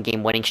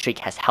 11-game winning streak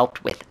has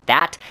helped with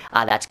that.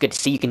 That's good to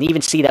see. You can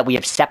even see that we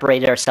have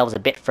separated ourselves a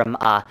bit from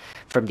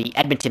the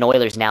Edmonton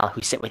Oilers now,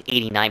 who sit with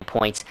 89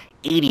 points.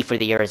 80 for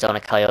the Arizona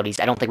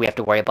Coyotes. I don't think we have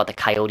to worry about the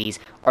Coyotes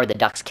or the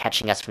Ducks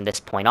catching us from this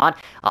point on.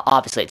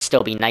 Obviously, it'd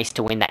still be nice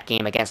to win that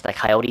game against the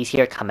Coyotes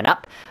here coming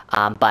up,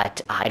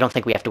 but I don't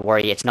think we have to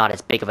worry. It's not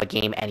as big of a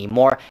game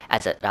anymore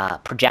as it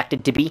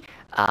projected to be.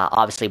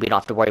 Obviously, we don't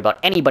have to worry about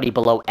anybody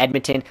below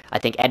Edmonton. I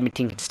think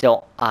Edmonton can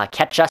still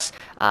catch us.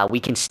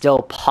 We can still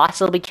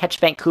possibly catch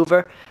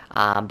Vancouver.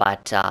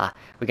 But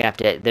we're gonna have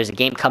to. There's a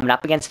game coming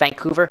up against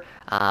Vancouver,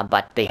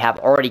 but they have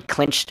already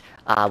clinched.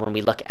 When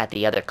we look at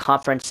the other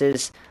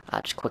conferences,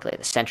 just quickly,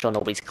 the Central,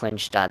 nobody's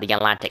clinched. The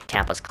Atlantic,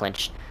 Tampa's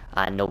clinched.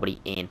 Nobody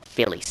in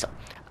Philly. So,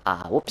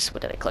 whoops,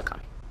 what did I click on?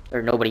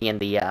 Or nobody in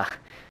the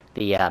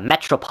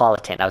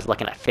Metropolitan. I was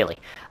looking at Philly.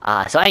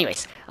 So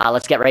anyways,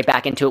 let's get right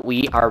back into it.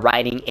 We are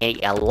riding a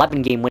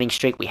 11-game winning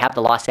streak. We have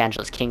the Los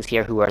Angeles Kings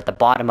here, who are at the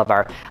bottom of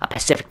our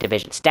Pacific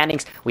Division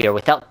standings. We are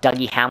without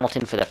Dougie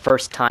Hamilton for the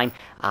first time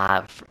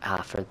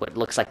for what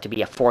looks like to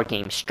be a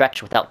 4-game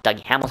stretch without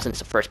Dougie Hamilton. It's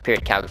the first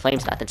period Calgary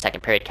Flames, nothing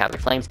second period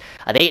Calgary Flames.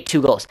 They get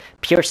 2 goals.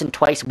 Pearson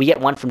twice. We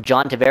get 1 from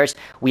John Tavares.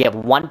 We have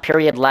 1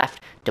 period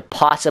left to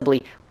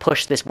possibly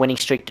push this winning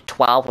streak to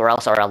 12, or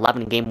else our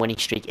 11-game winning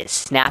streak is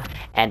snapped.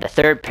 And the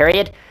 3rd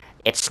period,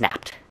 it's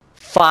snapped.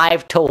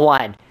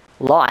 5-1,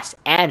 Los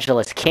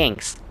Angeles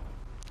Kings.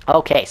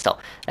 Okay, so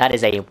that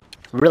is a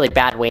really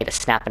bad way to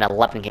snap an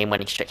 11-game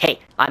winning streak. Hey,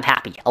 I'm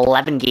happy.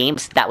 11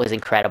 games, that was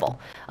incredible.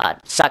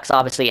 Sucks,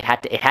 obviously. It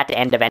had to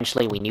end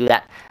eventually. We knew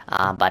that,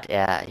 but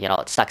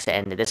it sucks to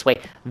end it this way.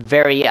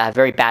 Very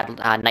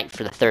bad night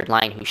for the third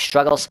line, who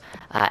struggles,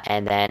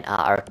 and then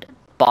our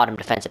bottom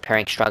defensive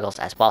pairing struggles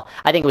as well.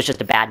 I think it was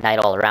just a bad night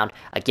all around.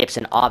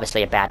 Gibson,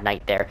 obviously a bad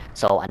night there.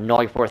 So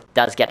Neuwirth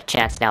does get a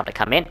chance now to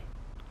come in.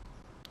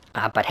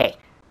 But hey,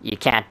 you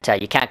can't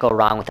go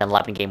wrong with an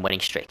 11-game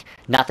winning streak.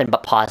 Nothing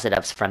but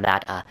positives from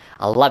that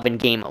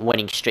 11-game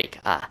winning streak.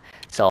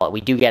 So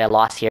we do get a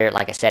loss here.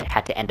 Like I said, it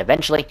had to end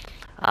eventually.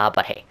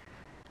 But hey,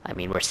 I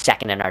mean, we're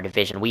second in our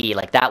division.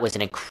 That was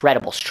an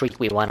incredible streak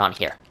we went on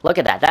here. Look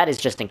at that. That is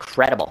just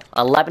incredible.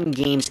 11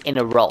 games in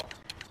a row.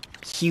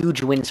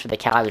 Huge wins for the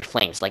Calgary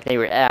Flames.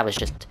 That was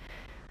just...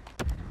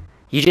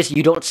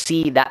 You don't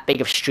see that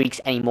big of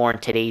streaks anymore in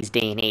today's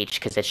day and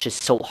age, because it's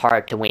just so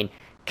hard to win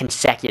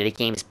consecutive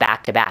games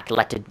back-to-back,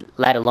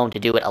 let alone to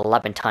do it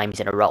 11 times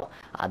in a row.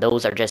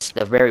 Those are just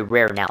very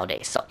rare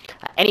nowadays. So,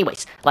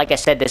 anyways, like I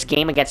said, this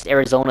game against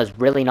Arizona is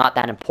really not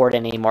that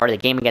important anymore. The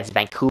game against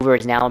Vancouver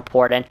is now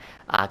important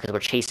because we're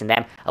chasing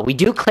them. We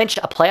do clinch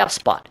a playoff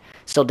spot.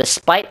 So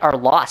despite our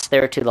loss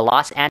there to the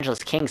Los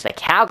Angeles Kings, the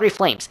Calgary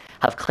Flames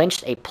have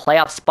clinched a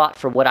playoff spot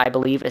for what I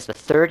believe is the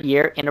 3rd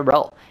year in a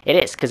row. It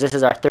is, because this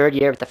is our 3rd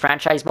year with the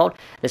franchise mode.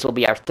 This will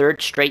be our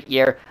 3rd straight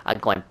year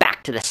going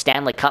back to the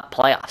Stanley Cup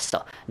playoffs.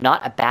 So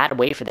not a bad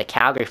way for the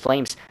Calgary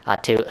Flames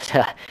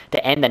to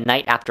end the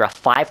night after a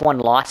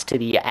 5-1 loss to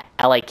the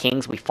LA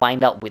Kings. We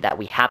find out that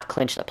we have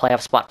clinched the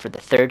playoff spot for the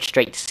 3rd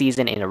straight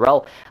season in a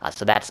row.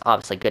 So that's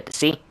obviously good to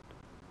see.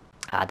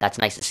 That's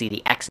nice to see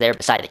the X there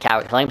beside the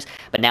Calgary Flames,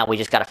 but now we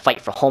just got to fight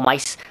for home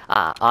ice,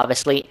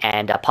 obviously,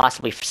 and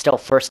possibly still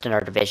first in our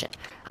division.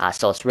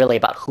 So it's really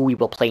about who we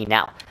will play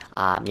now.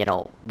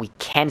 We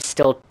can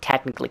still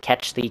technically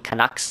catch the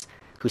Canucks,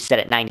 who sit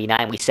at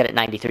 99. We sit at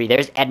 93.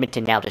 There's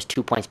Edmonton now, just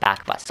 2 points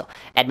back of us. So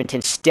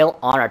Edmonton's still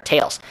on our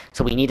tails.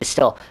 So we need to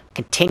still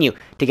continue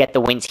to get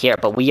the wins here.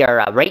 But we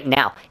are right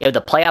now, if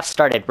the playoffs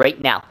started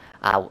right now,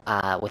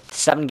 with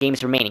 7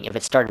 games remaining, if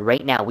it started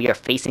right now, we are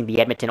facing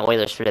the Edmonton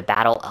Oilers for the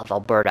Battle of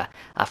Alberta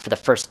for the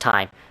first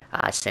time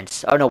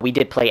since... Oh, no, we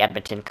did play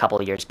Edmonton a couple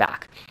of years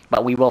back.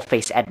 But we will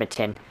face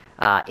Edmonton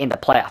in the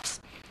playoffs.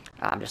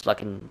 I'm just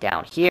looking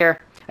down here.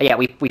 Yeah,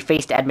 we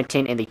faced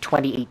Edmonton in the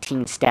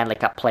 2018 Stanley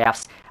Cup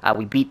playoffs.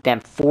 We beat them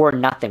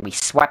 4-0. We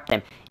swept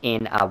them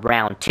in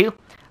round 2,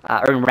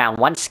 or in round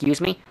 1,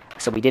 excuse me.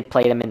 So we did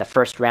play them in the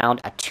first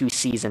round 2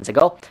 seasons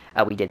ago.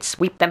 We did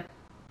sweep them.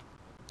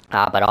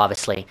 But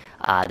obviously,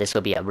 this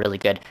will be a really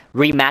good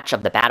rematch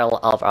of the Battle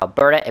of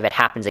Alberta if it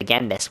happens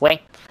again this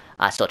way.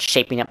 So it's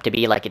shaping up to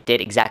be like it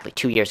did exactly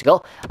 2 years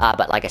ago.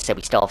 But like I said,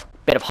 we still have a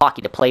bit of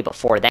hockey to play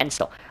before then.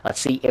 So let's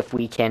see if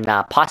we can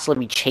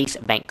possibly chase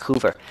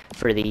Vancouver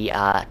for the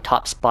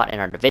top spot in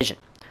our division.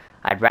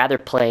 I'd rather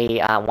play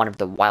one of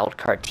the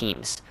wildcard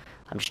teams.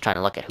 I'm just trying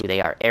to look at who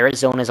they are.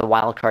 Arizona's a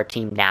wildcard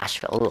team.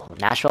 Nashville. Ooh,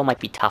 Nashville might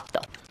be tough,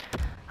 though.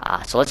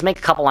 So let's make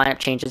a couple lineup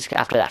changes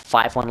after that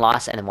 5-1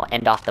 loss, and then we'll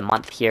end off the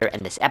month here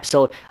in this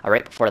episode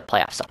right before the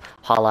playoffs. So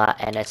Hala,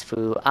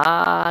 Enesfu,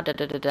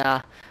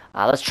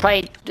 let's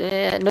try,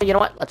 no, you know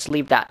what? Let's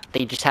leave that.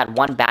 They just had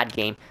one bad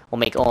game. We'll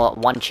make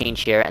one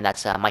change here, and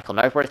that's Michael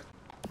Northworth.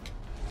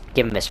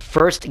 Give him his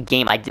first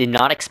game. I did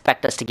not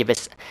expect us to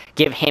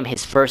give him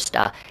his first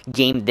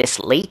game this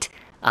late.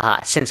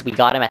 Since we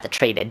got him at the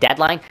trade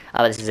deadline.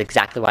 This is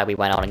exactly why we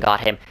went out and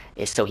got him,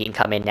 is so he can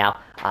come in now.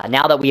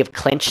 Now that we have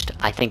clinched,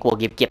 I think we'll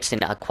give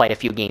Gibson quite a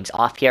few games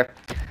off here.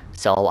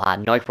 So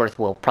Northworth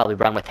will probably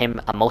run with him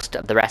most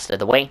of the rest of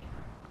the way.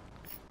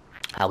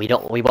 We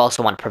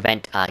also want to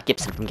prevent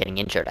Gibson from getting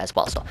injured as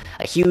well. So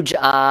a huge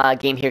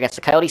game here against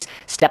the Coyotes.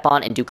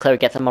 Stepan and Duclair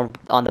get them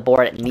on the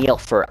board. Neal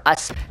for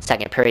us.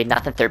 Second period,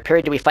 nothing. Third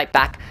period, do we fight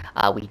back?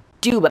 We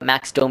do, but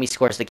Max Domi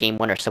scores the game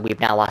winner. So we've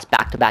now lost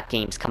back-to-back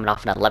games, coming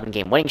off an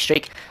 11-game winning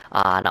streak.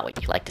 Not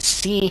what you like to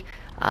see,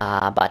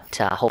 but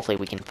hopefully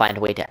we can find a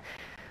way to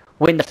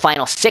win the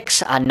final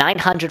 6.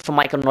 900 from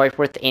Michael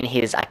Northworth in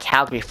his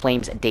Calgary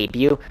Flames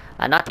debut.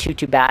 Not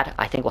too bad.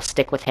 I think we'll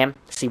stick with him,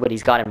 see what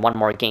he's got in one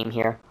more game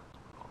here.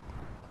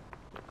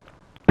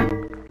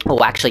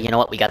 Oh, actually, you know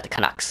what? We got the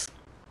Canucks.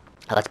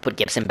 Let's put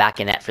Gibson back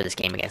in net for this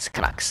game against the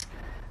Canucks.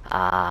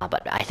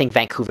 But I think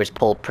Vancouver's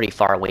pulled pretty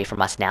far away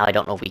from us now. I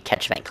don't know if we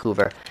catch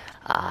Vancouver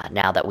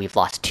now that we've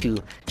lost 2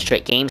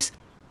 straight games.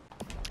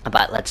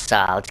 But let's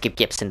give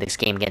Gibson this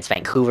game against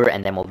Vancouver,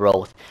 and then we'll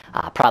roll with,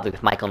 probably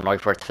with Michael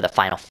Northworth for the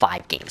final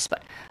 5 games.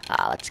 But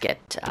let's get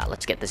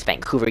this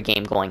Vancouver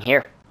game going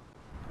here,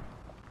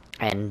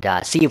 and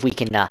see if we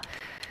can.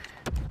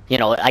 You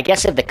know, I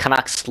guess if the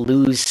Canucks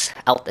lose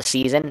out the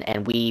season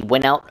and we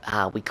win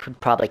out, we could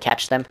probably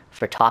catch them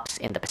for tops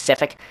in the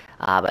Pacific.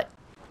 But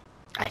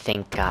I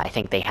think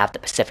they have the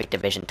Pacific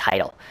Division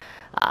title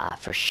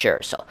for sure.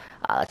 So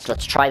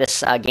let's try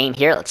this game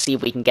here. Let's see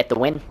if we can get the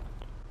win.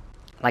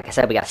 Like I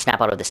said, we got to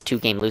snap out of this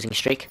 2-game losing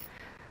streak.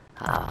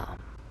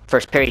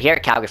 First period here,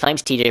 Calgary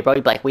Flames, TJ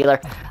Brodie, Blake Wheeler.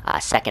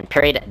 Second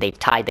period, they've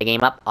tied the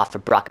game up off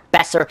of Brock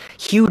Besser.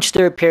 Huge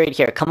third period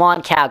here. Come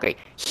on, Calgary.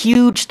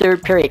 Huge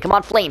third period. Come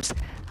on, Flames.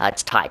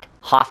 It's tied.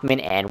 Hoffman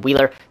and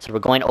Wheeler. So we're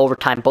going to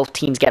overtime. Both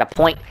teams get a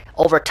point.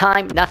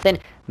 Overtime, nothing.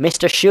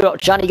 Mr. Shootout,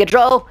 Johnny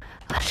Gaudreau.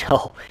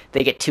 No,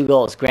 they get 2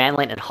 goals.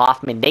 Granlund and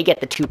Hoffman, they get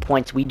the 2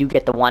 points. We do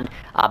get the 1,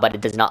 but it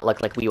does not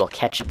look like we will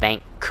catch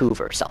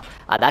Vancouver. So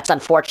that's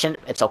unfortunate.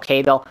 It's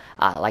okay, though.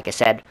 Like I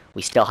said,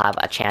 we still have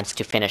a chance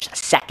to finish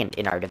second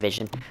in our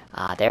division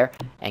there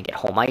and get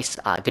home ice.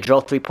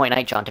 Gaudreau, 3-point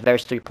night. John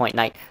Tavares, 3-point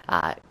night.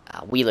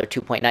 Wheeler,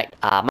 2-point night.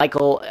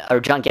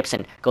 John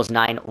Gibson goes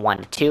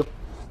 9-1-2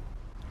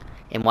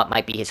 in what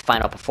might be his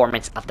final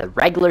performance of the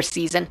regular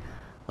season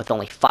with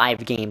only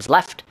 5 games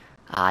left.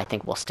 I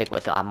think we'll stick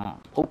with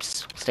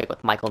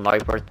Michael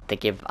Northworth to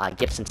give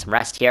Gibson some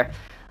rest here.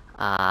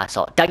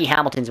 So Dougie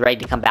Hamilton's ready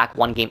to come back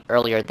 1 game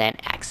earlier than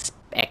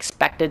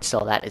expected, so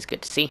that is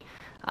good to see.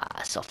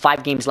 So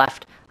 5 games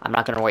left. I'm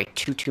not going to worry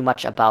too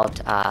much about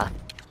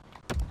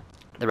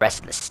the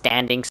rest of the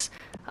standings,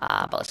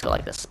 but let's go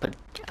like this. Put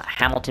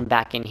Hamilton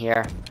back in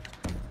here.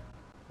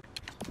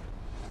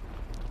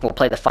 We'll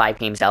play the 5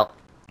 games out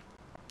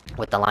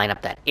with the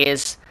lineup that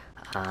is.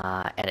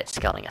 Edit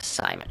scouting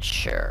assignment,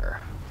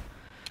 sure.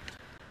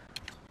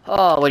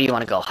 Oh, where do you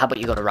want to go? How about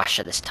you go to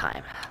Russia this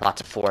time?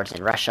 Lots of forwards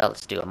in Russia.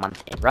 Let's do a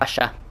month in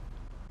Russia.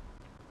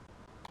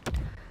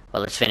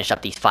 Well, let's finish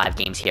up these 5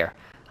 games here.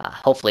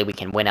 Hopefully we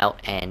can win out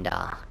and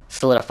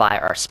solidify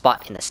our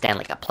spot in the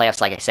Stanley Cup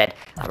playoffs. Like I said,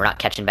 we're not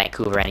catching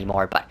Vancouver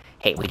anymore, but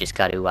hey, we just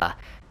got to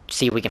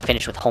see if we can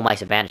finish with home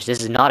ice advantage.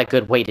 This is not a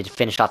good way to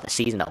finish off the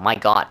season, though. My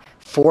God,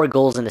 4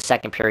 goals in the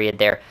second period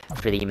there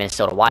for the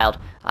Minnesota Wild.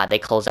 They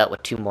close out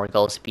with 2 more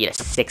goals, beat us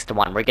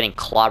 6-1. We're getting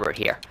clobbered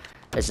here.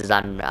 This is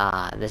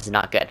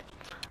not good.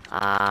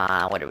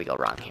 Where did we go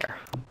wrong here?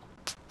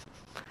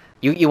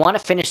 You want to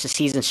finish the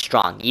season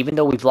strong. Even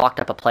though we've locked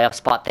up a playoff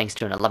spot thanks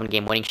to an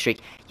 11-game winning streak,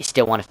 you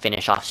still want to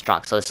finish off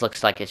strong. So this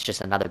looks like it's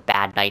just another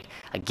bad night.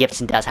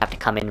 Gibson does have to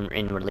come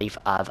in relief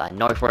of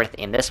Northworth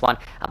in this one.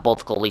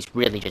 Both goalies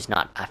really just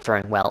not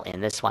faring well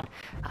in this one.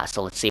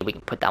 So let's see if we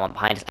can put that one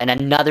behind us. And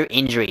another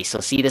injury.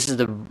 So see, this is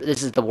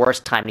the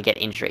worst time to get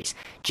injuries.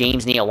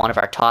 James Neal, one of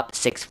our top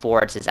 6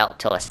 forwards, is out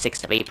till the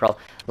 6th of April.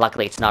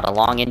 Luckily, it's not a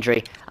long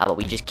injury, but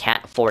we just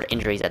can't afford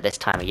injuries at this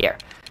time of year.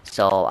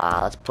 So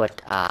let's put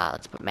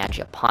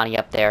Mangiapane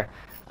up there.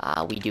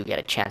 we do get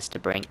a chance to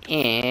bring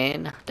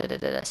in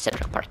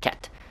Cedric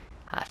Marquette.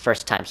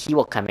 First time he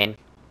will come in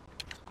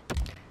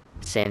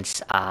since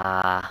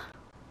the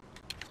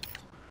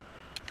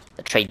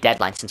trade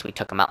deadline, since we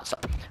took him out. So,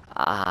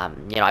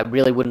 I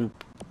really wouldn't,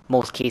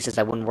 most cases,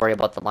 I wouldn't worry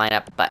about the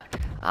lineup, but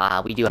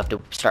we do have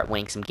to start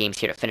winning some games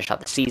here to finish out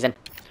the season.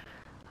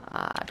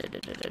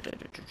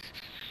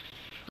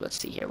 Let's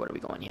see here, what are we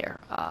going here?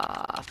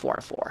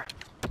 4-4.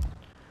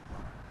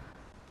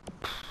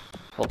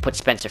 We'll put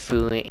Spencer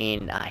Fu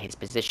in his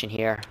position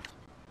here.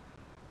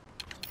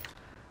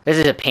 This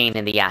is a pain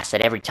in the ass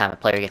that every time a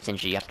player gets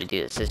injured, you have to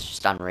do this. This is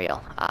just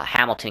unreal.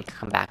 Hamilton can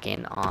come back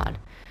in on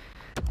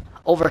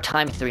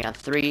overtime,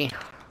 3-on-3.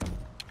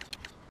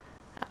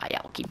 Yeah,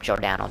 we'll keep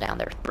Giordano down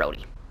there with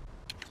Brody.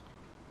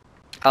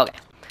 Okay,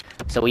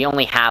 so we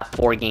only have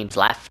 4 games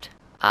left,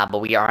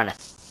 but we are on a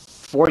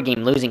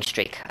 4-game losing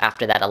streak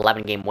after that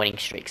 11-game winning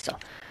streak. So,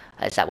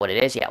 is that what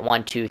it is? Yeah,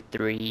 1, 2,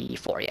 3,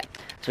 4. Yeah.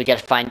 So we got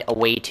to find a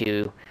way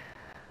to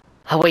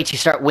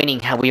start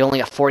winning. We only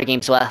got 4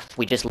 games left.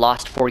 We just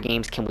lost 4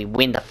 games. Can we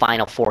win the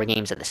final 4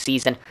 games of the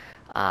season?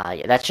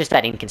 Yeah, that's just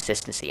that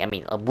inconsistency. I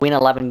mean, win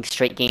 11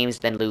 straight games,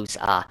 then lose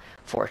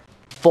 4.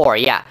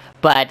 Yeah,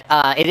 but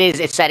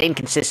it's that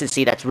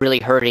inconsistency that's really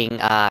hurting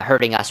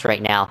us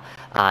right now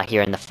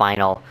here in the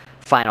final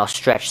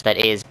stretch that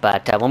is.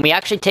 But when we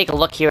actually take a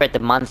look here at the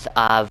month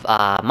of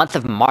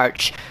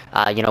March,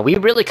 we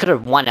really could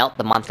have won out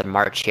the month of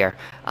March here.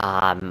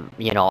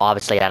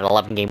 Obviously that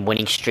 11-game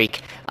winning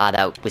streak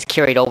that was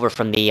carried over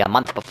from the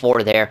month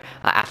before there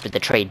after the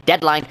trade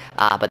deadline,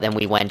 but then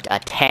we went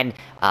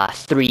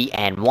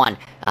 10-3-1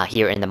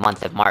 here in the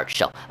month of March.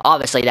 So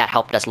obviously that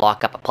helped us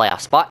lock up a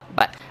playoff spot,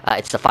 but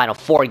it's the final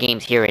 4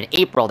 games here in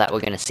April that we're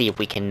going to see if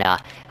we can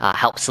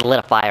help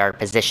solidify our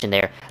position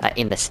there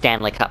in the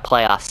Stanley Cup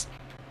playoffs.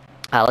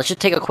 Let's just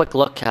take a quick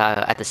look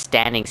at the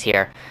standings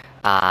here.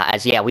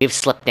 We have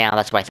slipped down.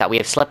 That's what I thought. We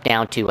have slipped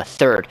down to a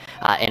 3rd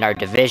in our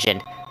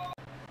division.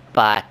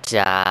 But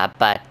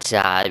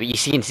you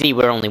can see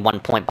we're only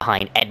 1 point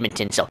behind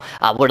Edmonton. So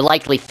we're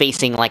likely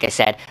facing, like I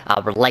said,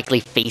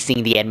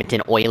 the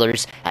Edmonton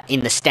Oilers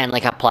in the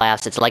Stanley Cup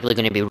playoffs. It's likely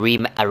going to be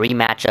a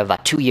rematch of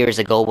 2 years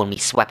ago when we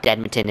swept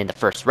Edmonton in the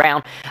first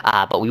round.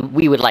 But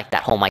we would like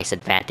that home ice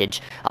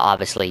advantage.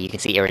 Obviously, you can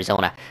see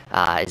Arizona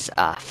is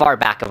far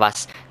back of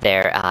us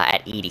there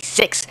at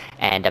 86,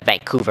 and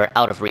Vancouver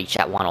out of reach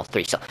at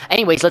 103. So,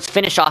 anyways, let's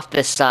finish off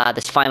this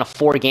final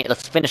 4 game.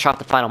 Let's finish off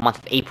the final month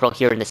of April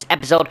here in this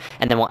episode.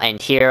 And then we'll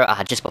end here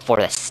just before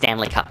the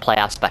Stanley Cup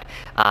playoffs. But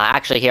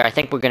actually here, I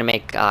think we're going to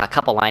make a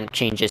couple lineup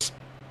changes.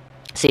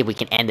 See if we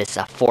can end this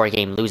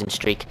 4-game losing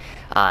streak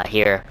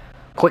here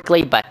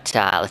quickly. But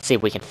let's see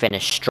if we can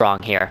finish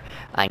strong here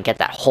and get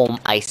that home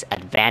ice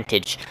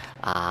advantage.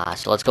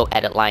 So let's go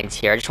edit lines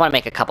here. I just want to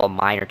make a couple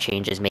minor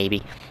changes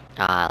maybe.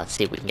 Let's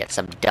see if we can get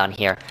some done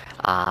here.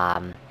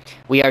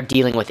 We are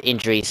dealing with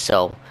injuries,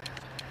 so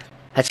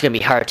that's going to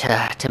be hard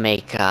to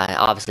make.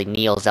 Obviously,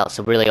 Neil's out,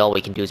 so really all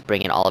we can do is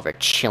bring in Oliver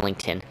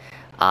Chillington.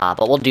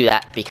 But we'll do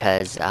that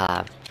because,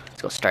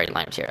 let's go starting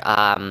lineups here.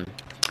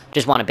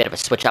 Just want a bit of a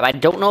switch up. I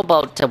don't know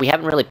about, we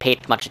haven't really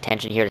paid much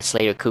attention here to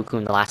Slater Cuckoo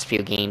in the last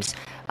few games.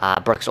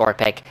 Brooks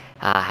Orpik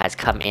has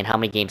come in. How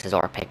many games has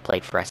Orpik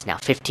played for us now?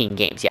 15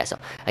 games, yeah. So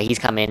he's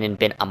come in and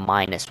been a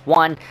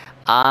 -1.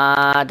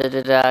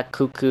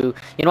 Cuckoo.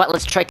 You know what?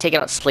 Let's try taking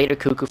out Slater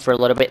Cuckoo for a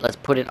little bit. Let's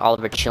put in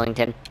Oliver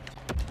Chillington.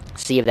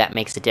 See if that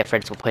makes a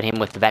difference. We'll put him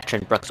with the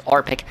veteran Brooks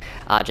Orpik,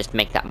 just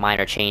make that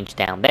minor change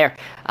down there.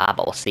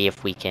 But we'll see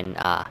if we can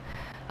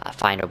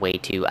find a way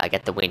to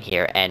get the win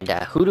here. And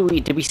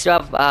did we still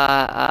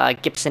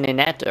have Gibson in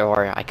net,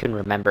 or I couldn't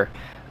remember.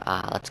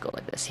 Let's go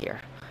like this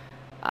here.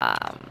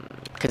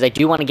 Because I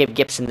do want to give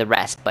Gibson the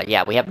rest, but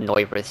yeah, we have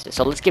Neuwirth.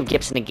 So let's give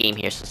Gibson a game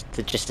here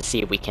just to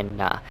see if we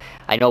can.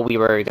 I know we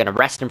were going to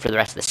rest him for the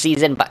rest of the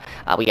season, but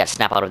we got to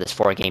snap out of this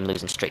 4-game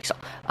losing streak. So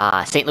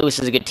St. Louis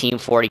is a good team,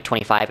 40,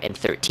 25, and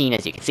 13,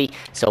 as you can see.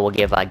 So we'll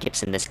give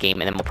Gibson this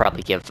game, and then we'll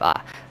probably give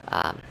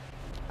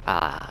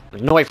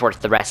Neuwirth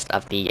the rest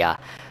of the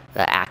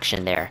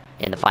action there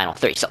in the final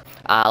 3. So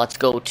let's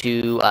go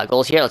to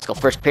goals here. Let's go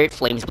first period,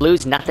 Flames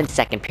Blues, nothing.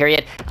 Second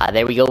period,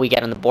 there we go. We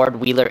get on the board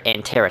Wheeler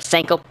and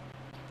Tarasenko.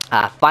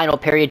 Final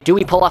period, do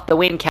we pull off the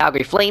win,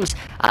 Calgary Flames?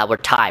 We're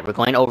tied. We're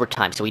going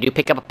overtime, so we do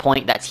pick up a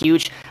point. That's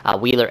huge.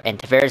 Wheeler and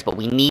Tavares, but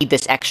we need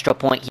this extra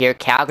point here.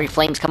 Calgary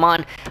Flames, come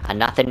on.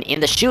 Nothing in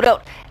the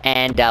shootout,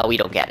 and we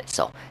don't get it.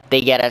 So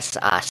they get us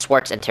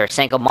Swartz and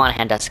Tarasenko.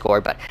 Monahan does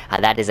score, but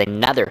that is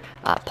another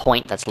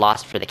point that's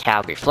lost for the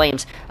Calgary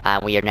Flames.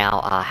 We are now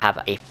have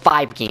a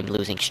 5-game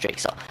losing streak,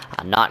 so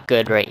not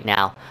good right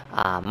now.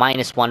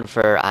 -1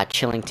 for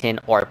Chillington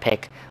or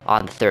Pick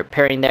on the 3rd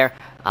period there.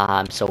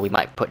 So we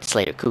might put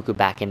Slater Cuckoo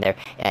back in there.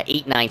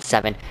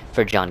 8-9-7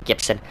 for John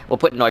Gibson. We'll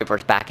put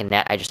Neuwirth back in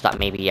net. I just thought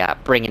maybe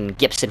bringing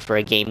Gibson for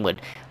a game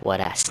would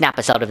snap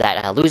us out of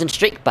that losing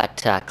streak,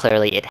 but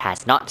clearly it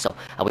has not. So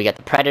we got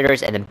the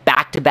Predators and then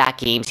back-to-back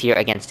games here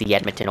against the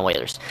Edmonton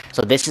Oilers.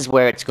 So this is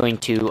where it's going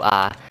to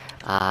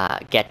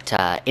get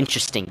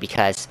interesting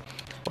because,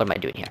 what am I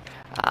doing here?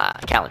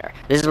 calendar.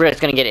 This is where it's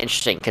going to get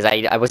interesting, because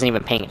I wasn't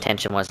even paying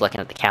attention when I was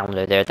looking at the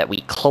calendar there, that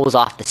we close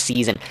off the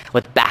season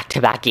with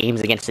back-to-back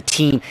games against the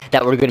team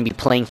that we're going to be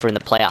playing for in the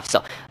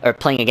playoffs, or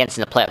playing against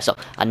in the playoffs. So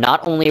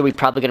not only are we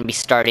probably going to be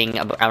starting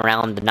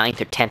around the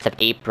 9th or 10th of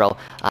April,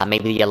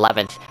 maybe the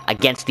 11th,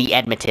 against the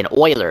Edmonton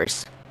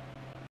Oilers,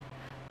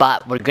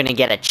 but we're going to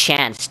get a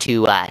chance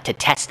to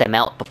test them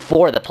out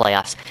before the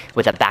playoffs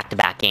with a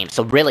back-to-back game.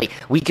 So really,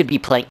 we could be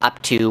playing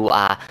up to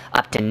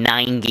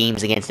 9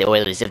 games against the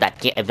Oilers. If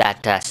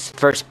that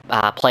first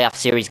playoff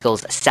series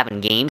goes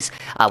 7 games,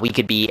 we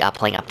could be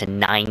playing up to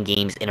 9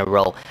 games in a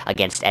row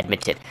against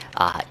Edmonton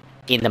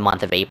in the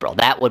month of April.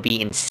 That would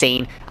be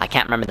insane. I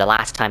can't remember the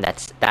last time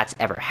that's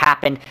ever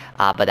happened,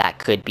 but that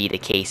could be the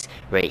case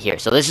right here.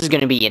 So this is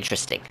going to be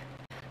interesting.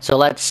 So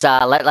let's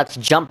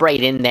jump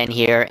right in then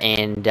here,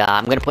 and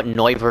I'm going to put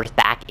Neuwirth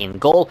back in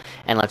goal,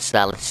 and let's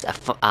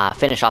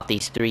finish off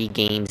these 3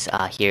 games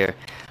here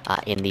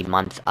in the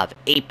month of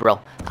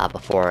April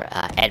before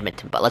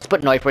Edmonton. But let's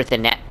put Neuwirth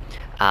in net,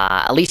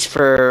 at least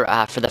for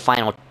the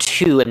final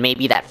 2, and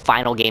maybe that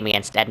final game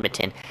against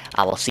Edmonton.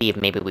 We'll see if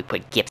maybe we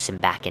put Gibson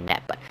back in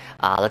net. But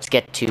let's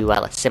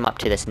sim up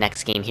to this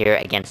next game here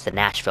against the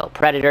Nashville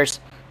Predators.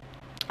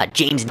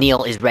 James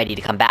Neal is ready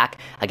to come back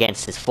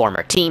against his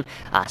former team,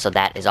 so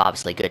that is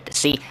obviously good to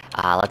see.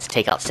 Let's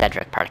take out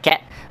Cedric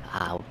Parquet.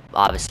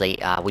 Obviously,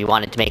 we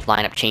wanted to make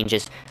lineup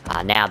changes.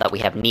 Now that we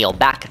have Neal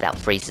back, that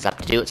frees us up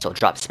to do it, so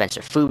drop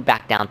Spencer Food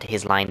back down to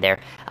his line there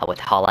with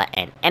Holla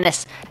and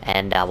Ennis,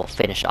 and we'll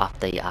finish off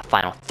the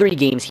final 3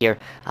 games here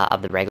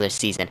of the regular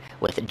season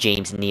with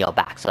James Neal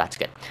back, so that's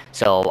good.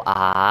 So,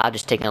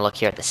 just taking a look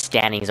here at the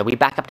standings. Are we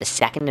back up to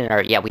 2nd?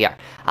 Or yeah, we are.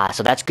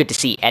 So that's good to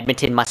see.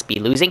 Edmonton must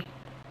be losing.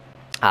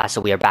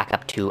 So we are back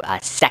up to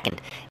 2nd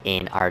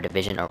in our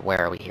division, or where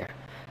are we here?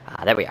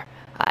 There we are.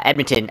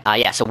 Edmonton,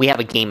 yeah, so we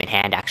have a game in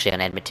hand actually on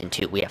Edmonton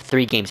too. We have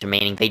 3 games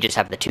remaining. They just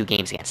have the 2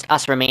 games against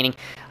us remaining.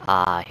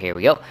 Here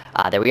we go.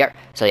 There we are.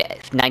 So yeah,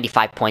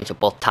 95 points, we're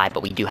both tied,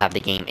 but we do have the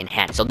game in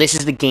hand. So this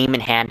is the game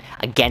in hand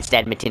against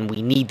Edmonton.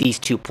 We need these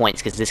 2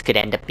 points, because this could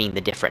end up being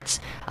the difference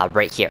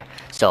right here.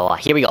 So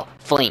here we go.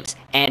 Flames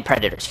and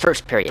Predators.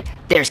 First period,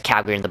 there's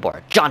Calgary on the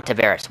board. John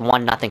Tavares,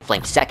 1-0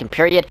 Flames. Second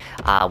period,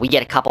 we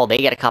get a couple, they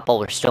get a couple.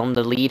 We're still in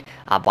the lead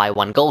by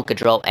 1 goal.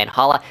 Gaudreau and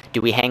Holla.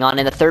 Do we hang on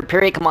in the third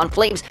period? Come on,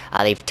 Flames.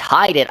 They've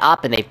tied it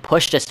up, and they've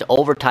pushed us to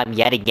overtime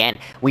yet again.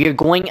 We are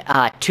going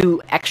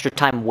to extra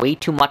time way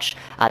too much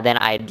than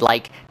I'd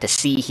like to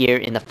see here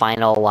in the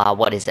final,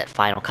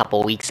 final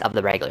couple weeks of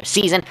the regular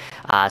season.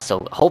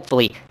 So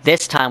hopefully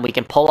this time we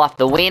can pull off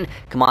the win.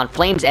 Come on,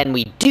 Flames, and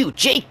we do.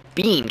 Jake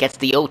Bean gets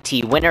the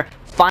OT winner.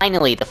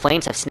 Finally, the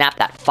Flames have snapped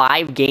that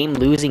 5-game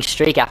losing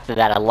streak after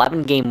that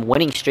 11-game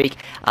winning streak.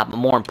 But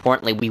more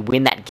importantly, we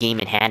win that game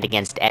in hand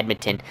against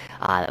Edmonton,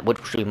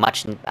 which we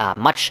much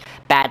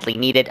badly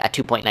needed. A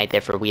 2-point night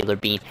there for Wheeler,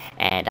 Bean,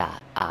 and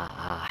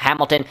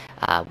Hamilton.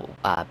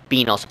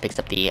 Bean also picks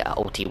up the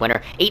OT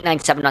winner.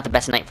 8-9-7, not the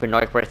best night for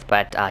Neuwirth,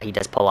 but he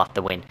does pull off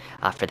the win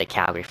for the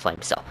Calgary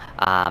Flames. So,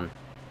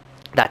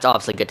 that's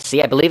obviously good to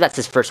see. I believe that's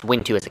his first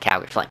win, too, as a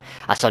Calgary Flame.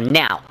 So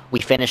now,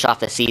 we finish off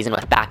the season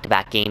with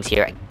back-to-back games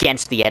here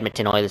against the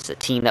Edmonton Oilers, the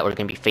team that we're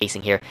going to be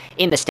facing here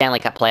in the Stanley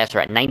Cup playoffs.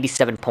 We're at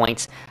 97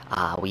 points.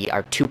 We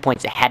are 2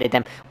 points ahead of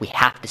them. We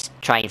have to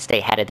try and stay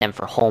ahead of them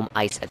for home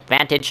ice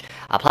advantage.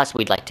 Plus,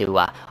 we'd like to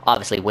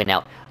obviously win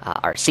out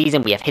our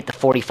season. We have hit the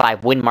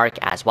 45 win mark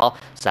as well,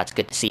 so that's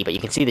good to see. But you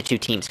can see the 2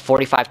 teams,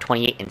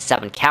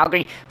 45-28-7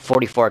 Calgary,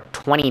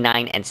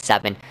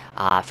 44-29-7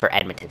 for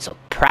Edmonton. So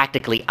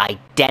practically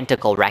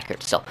identical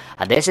records. So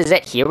this is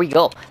it. Here we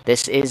go.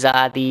 This is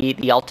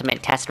the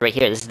ultimate test right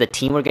here. This is the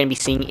team we're going to be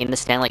seeing in the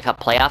Stanley Cup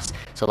playoffs.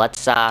 So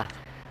let's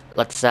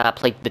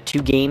play the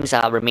 2 games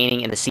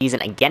remaining in the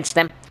season against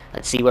them.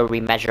 Let's see where we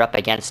measure up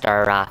against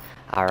our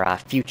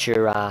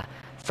future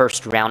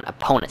first round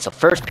opponent. So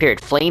first period,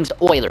 Flames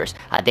Oilers.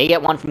 They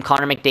get 1 from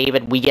Connor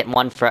McDavid. We get 2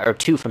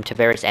 from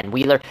Tavares and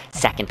Wheeler.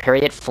 Second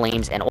period,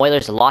 Flames and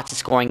Oilers. Lots of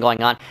scoring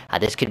going on.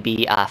 This could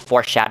be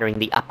foreshadowing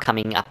the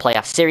upcoming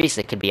playoff series.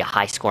 It could be a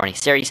high-scoring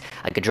series.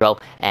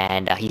 Gaudreau,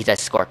 and he does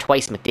score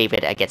twice.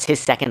 McDavid gets his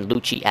second.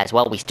 Lucci as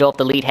well. We still have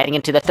the lead heading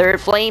into the third.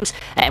 Flames,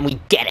 and we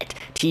get it.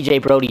 TJ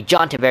Brody,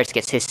 John Tavares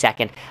gets his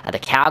second. The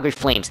Calgary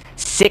Flames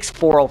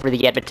 6-4 over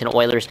the Edmonton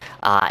Oilers.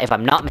 If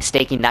I'm not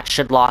mistaken, that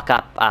should lock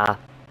up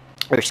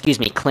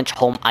clinch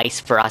home ice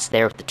for us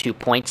there with the 2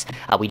 points.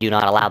 We do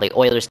not allow the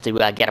Oilers to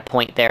get a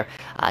point there.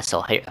 So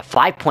a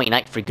 5-point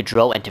night for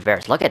Gaudreau and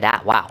Tavares. Look at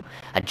that. Wow.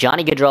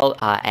 Johnny Gaudreau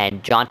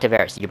and John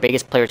Tavares, your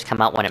biggest players,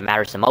 come out when it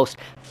matters the most.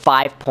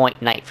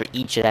 5-point night for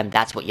each of them.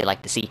 That's what you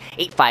like to see.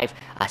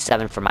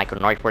 8-5-7 for Michael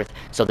Neuwirth.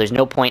 So there's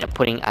no point of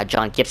putting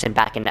John Gibson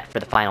back in net for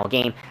the final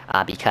game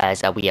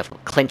because we have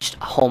clinched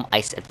home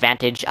ice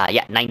advantage.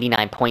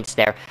 99 points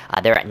there.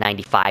 They're at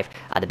 95.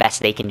 The best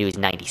they can do is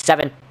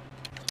 97.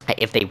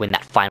 if they win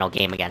that final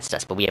game against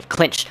us. But we have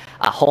clinched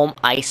a home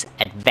ice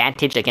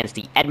advantage against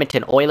the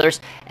Edmonton Oilers,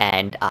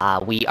 and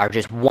we are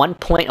just 1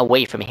 point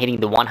away from hitting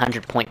the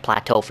 100-point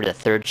plateau for the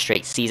third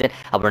straight season.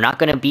 We're not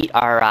going to beat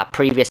our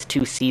previous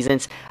 2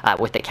 seasons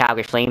with the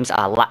Calgary Flames.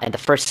 In the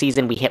first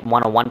season, we hit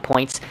 101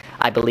 points,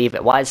 I believe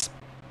it was.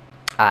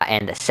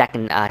 And the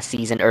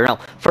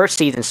first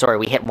season,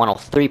 we hit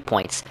 103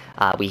 points.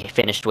 We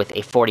finished with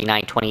a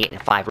 49, 28,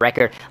 and 5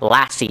 record.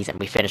 Last season,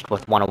 we finished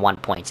with 101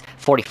 points,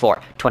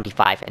 44,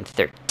 25, and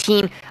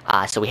 13.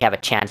 So we have a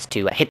chance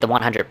to hit the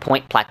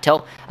 100-point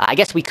plateau. I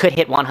guess we could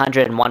hit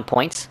 101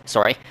 points.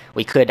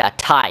 We could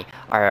tie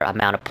our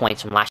amount of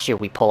points from last year.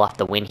 We pull off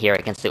the win here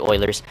against the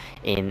Oilers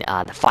in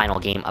the final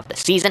game of the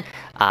season.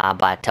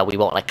 But we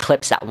won't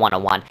eclipse that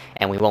 101,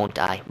 and we won't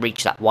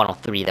reach that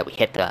 103 that we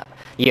hit the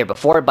year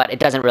before. But it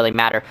doesn't really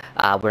matter.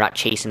 We're not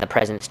chasing the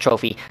President's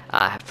Trophy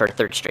for the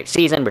third straight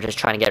season. We're just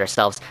trying to get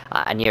ourselves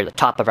near the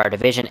top of our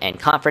division and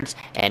conference,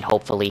 and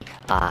hopefully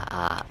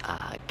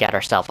get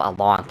ourselves a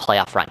long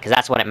playoff run, because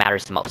that's what it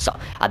matters the most. So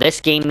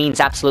this game means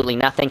absolutely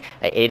nothing.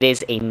 It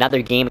is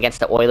another game against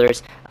the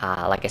Oilers.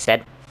 Like I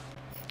said,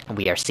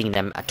 we are seeing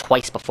them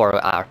twice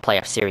before our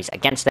playoff series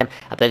against them,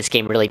 but this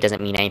game really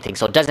doesn't mean anything.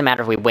 So it doesn't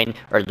matter if we win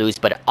or lose,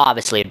 but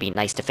obviously it'd be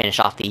nice to finish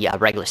off the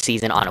regular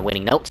season on a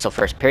winning note. So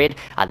first period,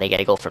 they get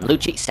a goal from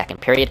Lucci.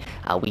 Second period,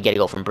 we get a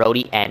goal from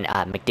Brody and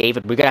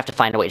McDavid. We're going to have to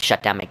find a way to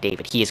shut down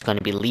McDavid. He is going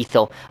to be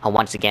lethal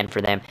once again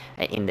for them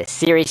in this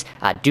series.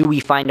 Do we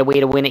find a way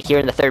to win it here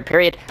in the third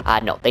period?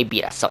 No, they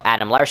beat us. So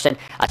Adam Larson,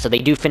 so they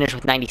do finish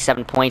with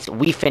 97 points.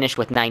 We finish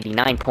with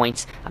 99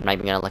 points. I'm not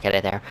even going to look at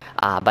it there,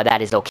 but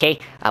that is okay.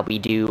 We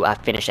do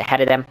finish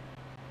ahead of them.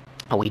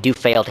 We do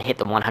fail to hit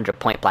the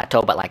 100-point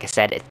plateau, but like I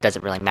said, it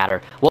doesn't really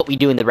matter what we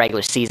do in the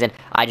regular season.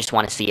 I just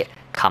want to see it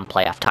come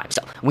playoff time.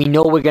 So we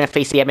know we're going to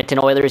face the Edmonton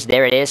Oilers.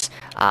 There it is.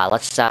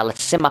 Let's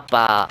sim up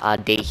a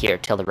day here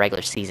till the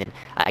regular season.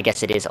 I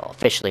guess it is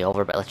officially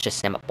over, but let's just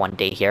sim up 1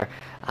 day here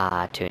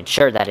to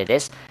ensure that it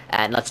is.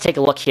 And let's take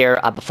a look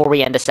here before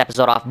we end this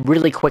episode off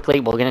really quickly.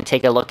 We're going to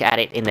take a look at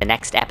it in the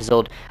next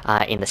episode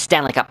in the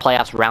Stanley Cup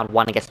playoffs, round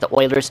 1 against the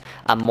Oilers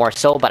more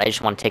so, but I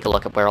just want to take a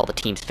look at where all the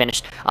teams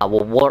finished.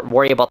 We'll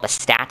worry about the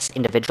stats,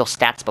 individual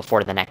stats,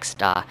 before the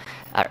next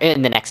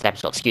in the next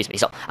episode, excuse me.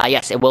 So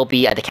yes, it will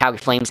be the Calgary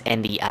Flames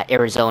and the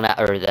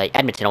the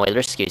Edmonton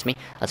Oilers, excuse me.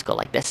 Let's go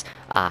like this.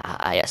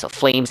 Yeah, so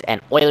Flames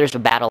and Oilers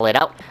will battle it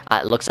out.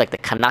 It looks like the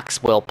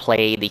Canucks will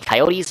play the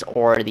Coyotes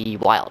or the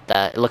Wild.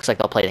 It looks like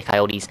they'll play the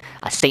Coyotes.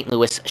 St.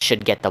 Louis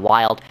should get the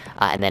Wild,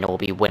 and then it will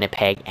be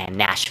Winnipeg and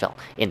Nashville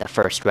in the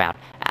first round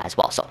as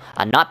well. So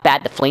not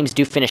bad. The Flames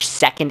do finish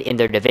second in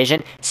their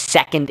division,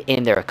 second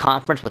in their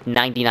conference with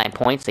 99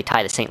 points. They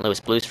tie the St. Louis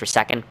Blues for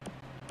second.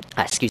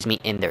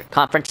 In their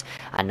conference,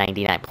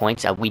 99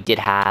 points. We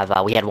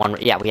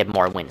had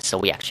more wins, so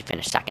we actually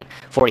finished second.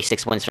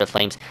 46 wins for the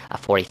Flames,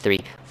 43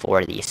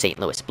 for the St.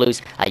 Louis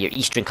Blues. Your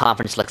Eastern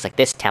Conference looks like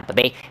this: Tampa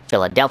Bay,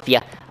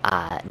 Philadelphia,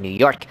 New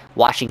York,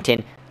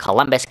 Washington,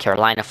 Columbus,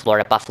 Carolina,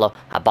 Florida, Buffalo.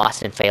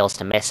 Boston fails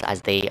to miss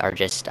as they are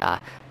just a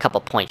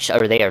couple points,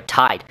 or they are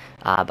tied,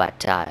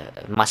 but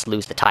must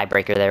lose the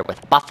tiebreaker there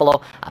with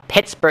Buffalo.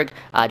 Pittsburgh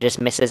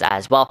just misses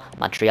as well.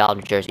 Montreal,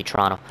 New Jersey,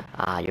 Toronto.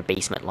 Your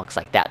basement looks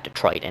like that.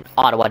 Detroit and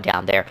Ottawa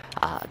down there.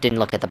 Didn't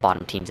look at the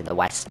bottom teams in the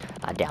West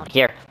down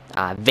here.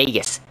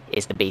 Vegas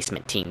is the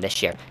basement team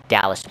this year.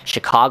 Dallas,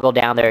 Chicago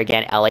down there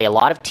again. LA, a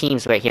lot of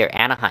teams right here.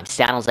 Anaheim,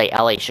 San Jose,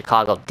 LA,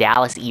 Chicago,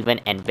 Dallas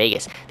even, and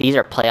Vegas. These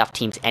are playoff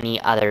teams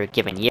any other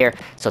given year,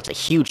 so it's a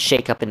huge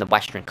shakeup in the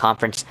Western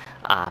Conference.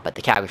 But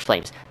the Calgary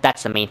Flames,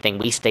 that's the main thing.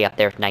 We stay up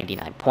there with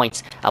 99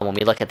 points. When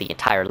we look at the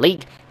entire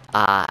league,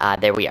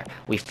 there we are.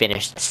 We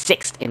finished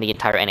 6th in the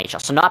entire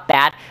NHL. So not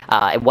bad.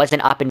 It was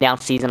an up and down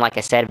season, like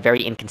I said,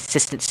 very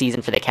inconsistent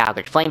season for the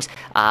Calgary Flames.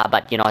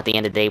 But, at the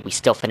end of the day, we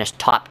still finished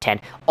top 10,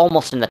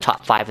 almost in the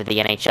top 5 of the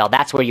NHL.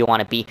 That's where you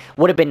want to be.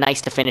 Would have been nice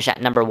to finish at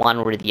number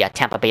 1, where the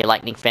Tampa Bay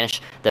Lightning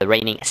finished. The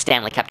reigning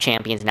Stanley Cup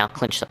champions now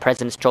clinched the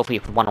President's Trophy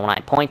with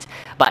 109 points.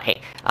 But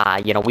hey,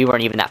 we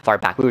weren't even that far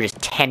back. We were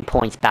just 10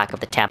 points back of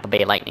the Tampa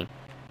Bay Lightning.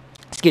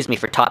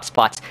 For top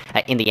spots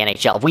in the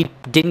NHL. If we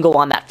didn't go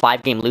on that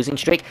 5-game losing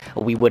streak,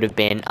 we would have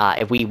been,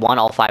 if we won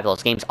all 5 of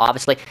those games,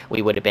 obviously,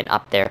 we would have been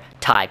up there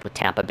tied with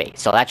Tampa Bay.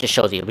 So that just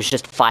shows you, it was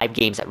just 5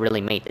 games that really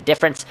made the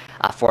difference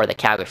for the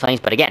Calgary Flames.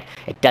 But again,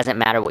 it doesn't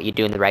matter what you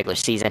do in the regular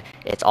season.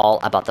 It's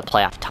all about the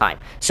playoff time.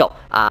 So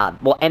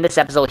we'll end this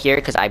episode here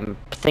because I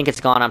think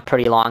it's gone on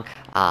pretty long,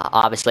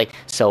 obviously.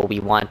 So we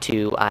want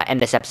to end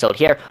this episode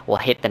here. We'll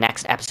hit the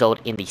next episode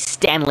in the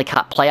Stanley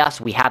Cup playoffs.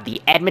 We have the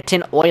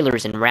Edmonton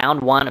Oilers in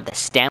round 1 of the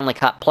Stanley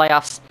Cup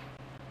playoffs,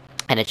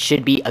 and it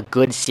should be a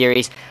good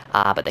series.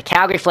 But the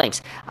Calgary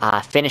Flames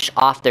finish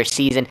off their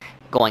season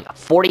going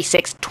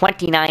 46,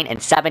 29,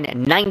 and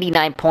 7,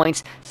 99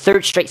 points,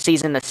 third straight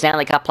season in the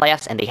Stanley Cup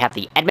playoffs, and they have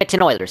the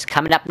Edmonton Oilers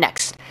coming up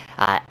next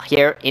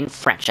here in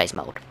Franchise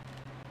Mode.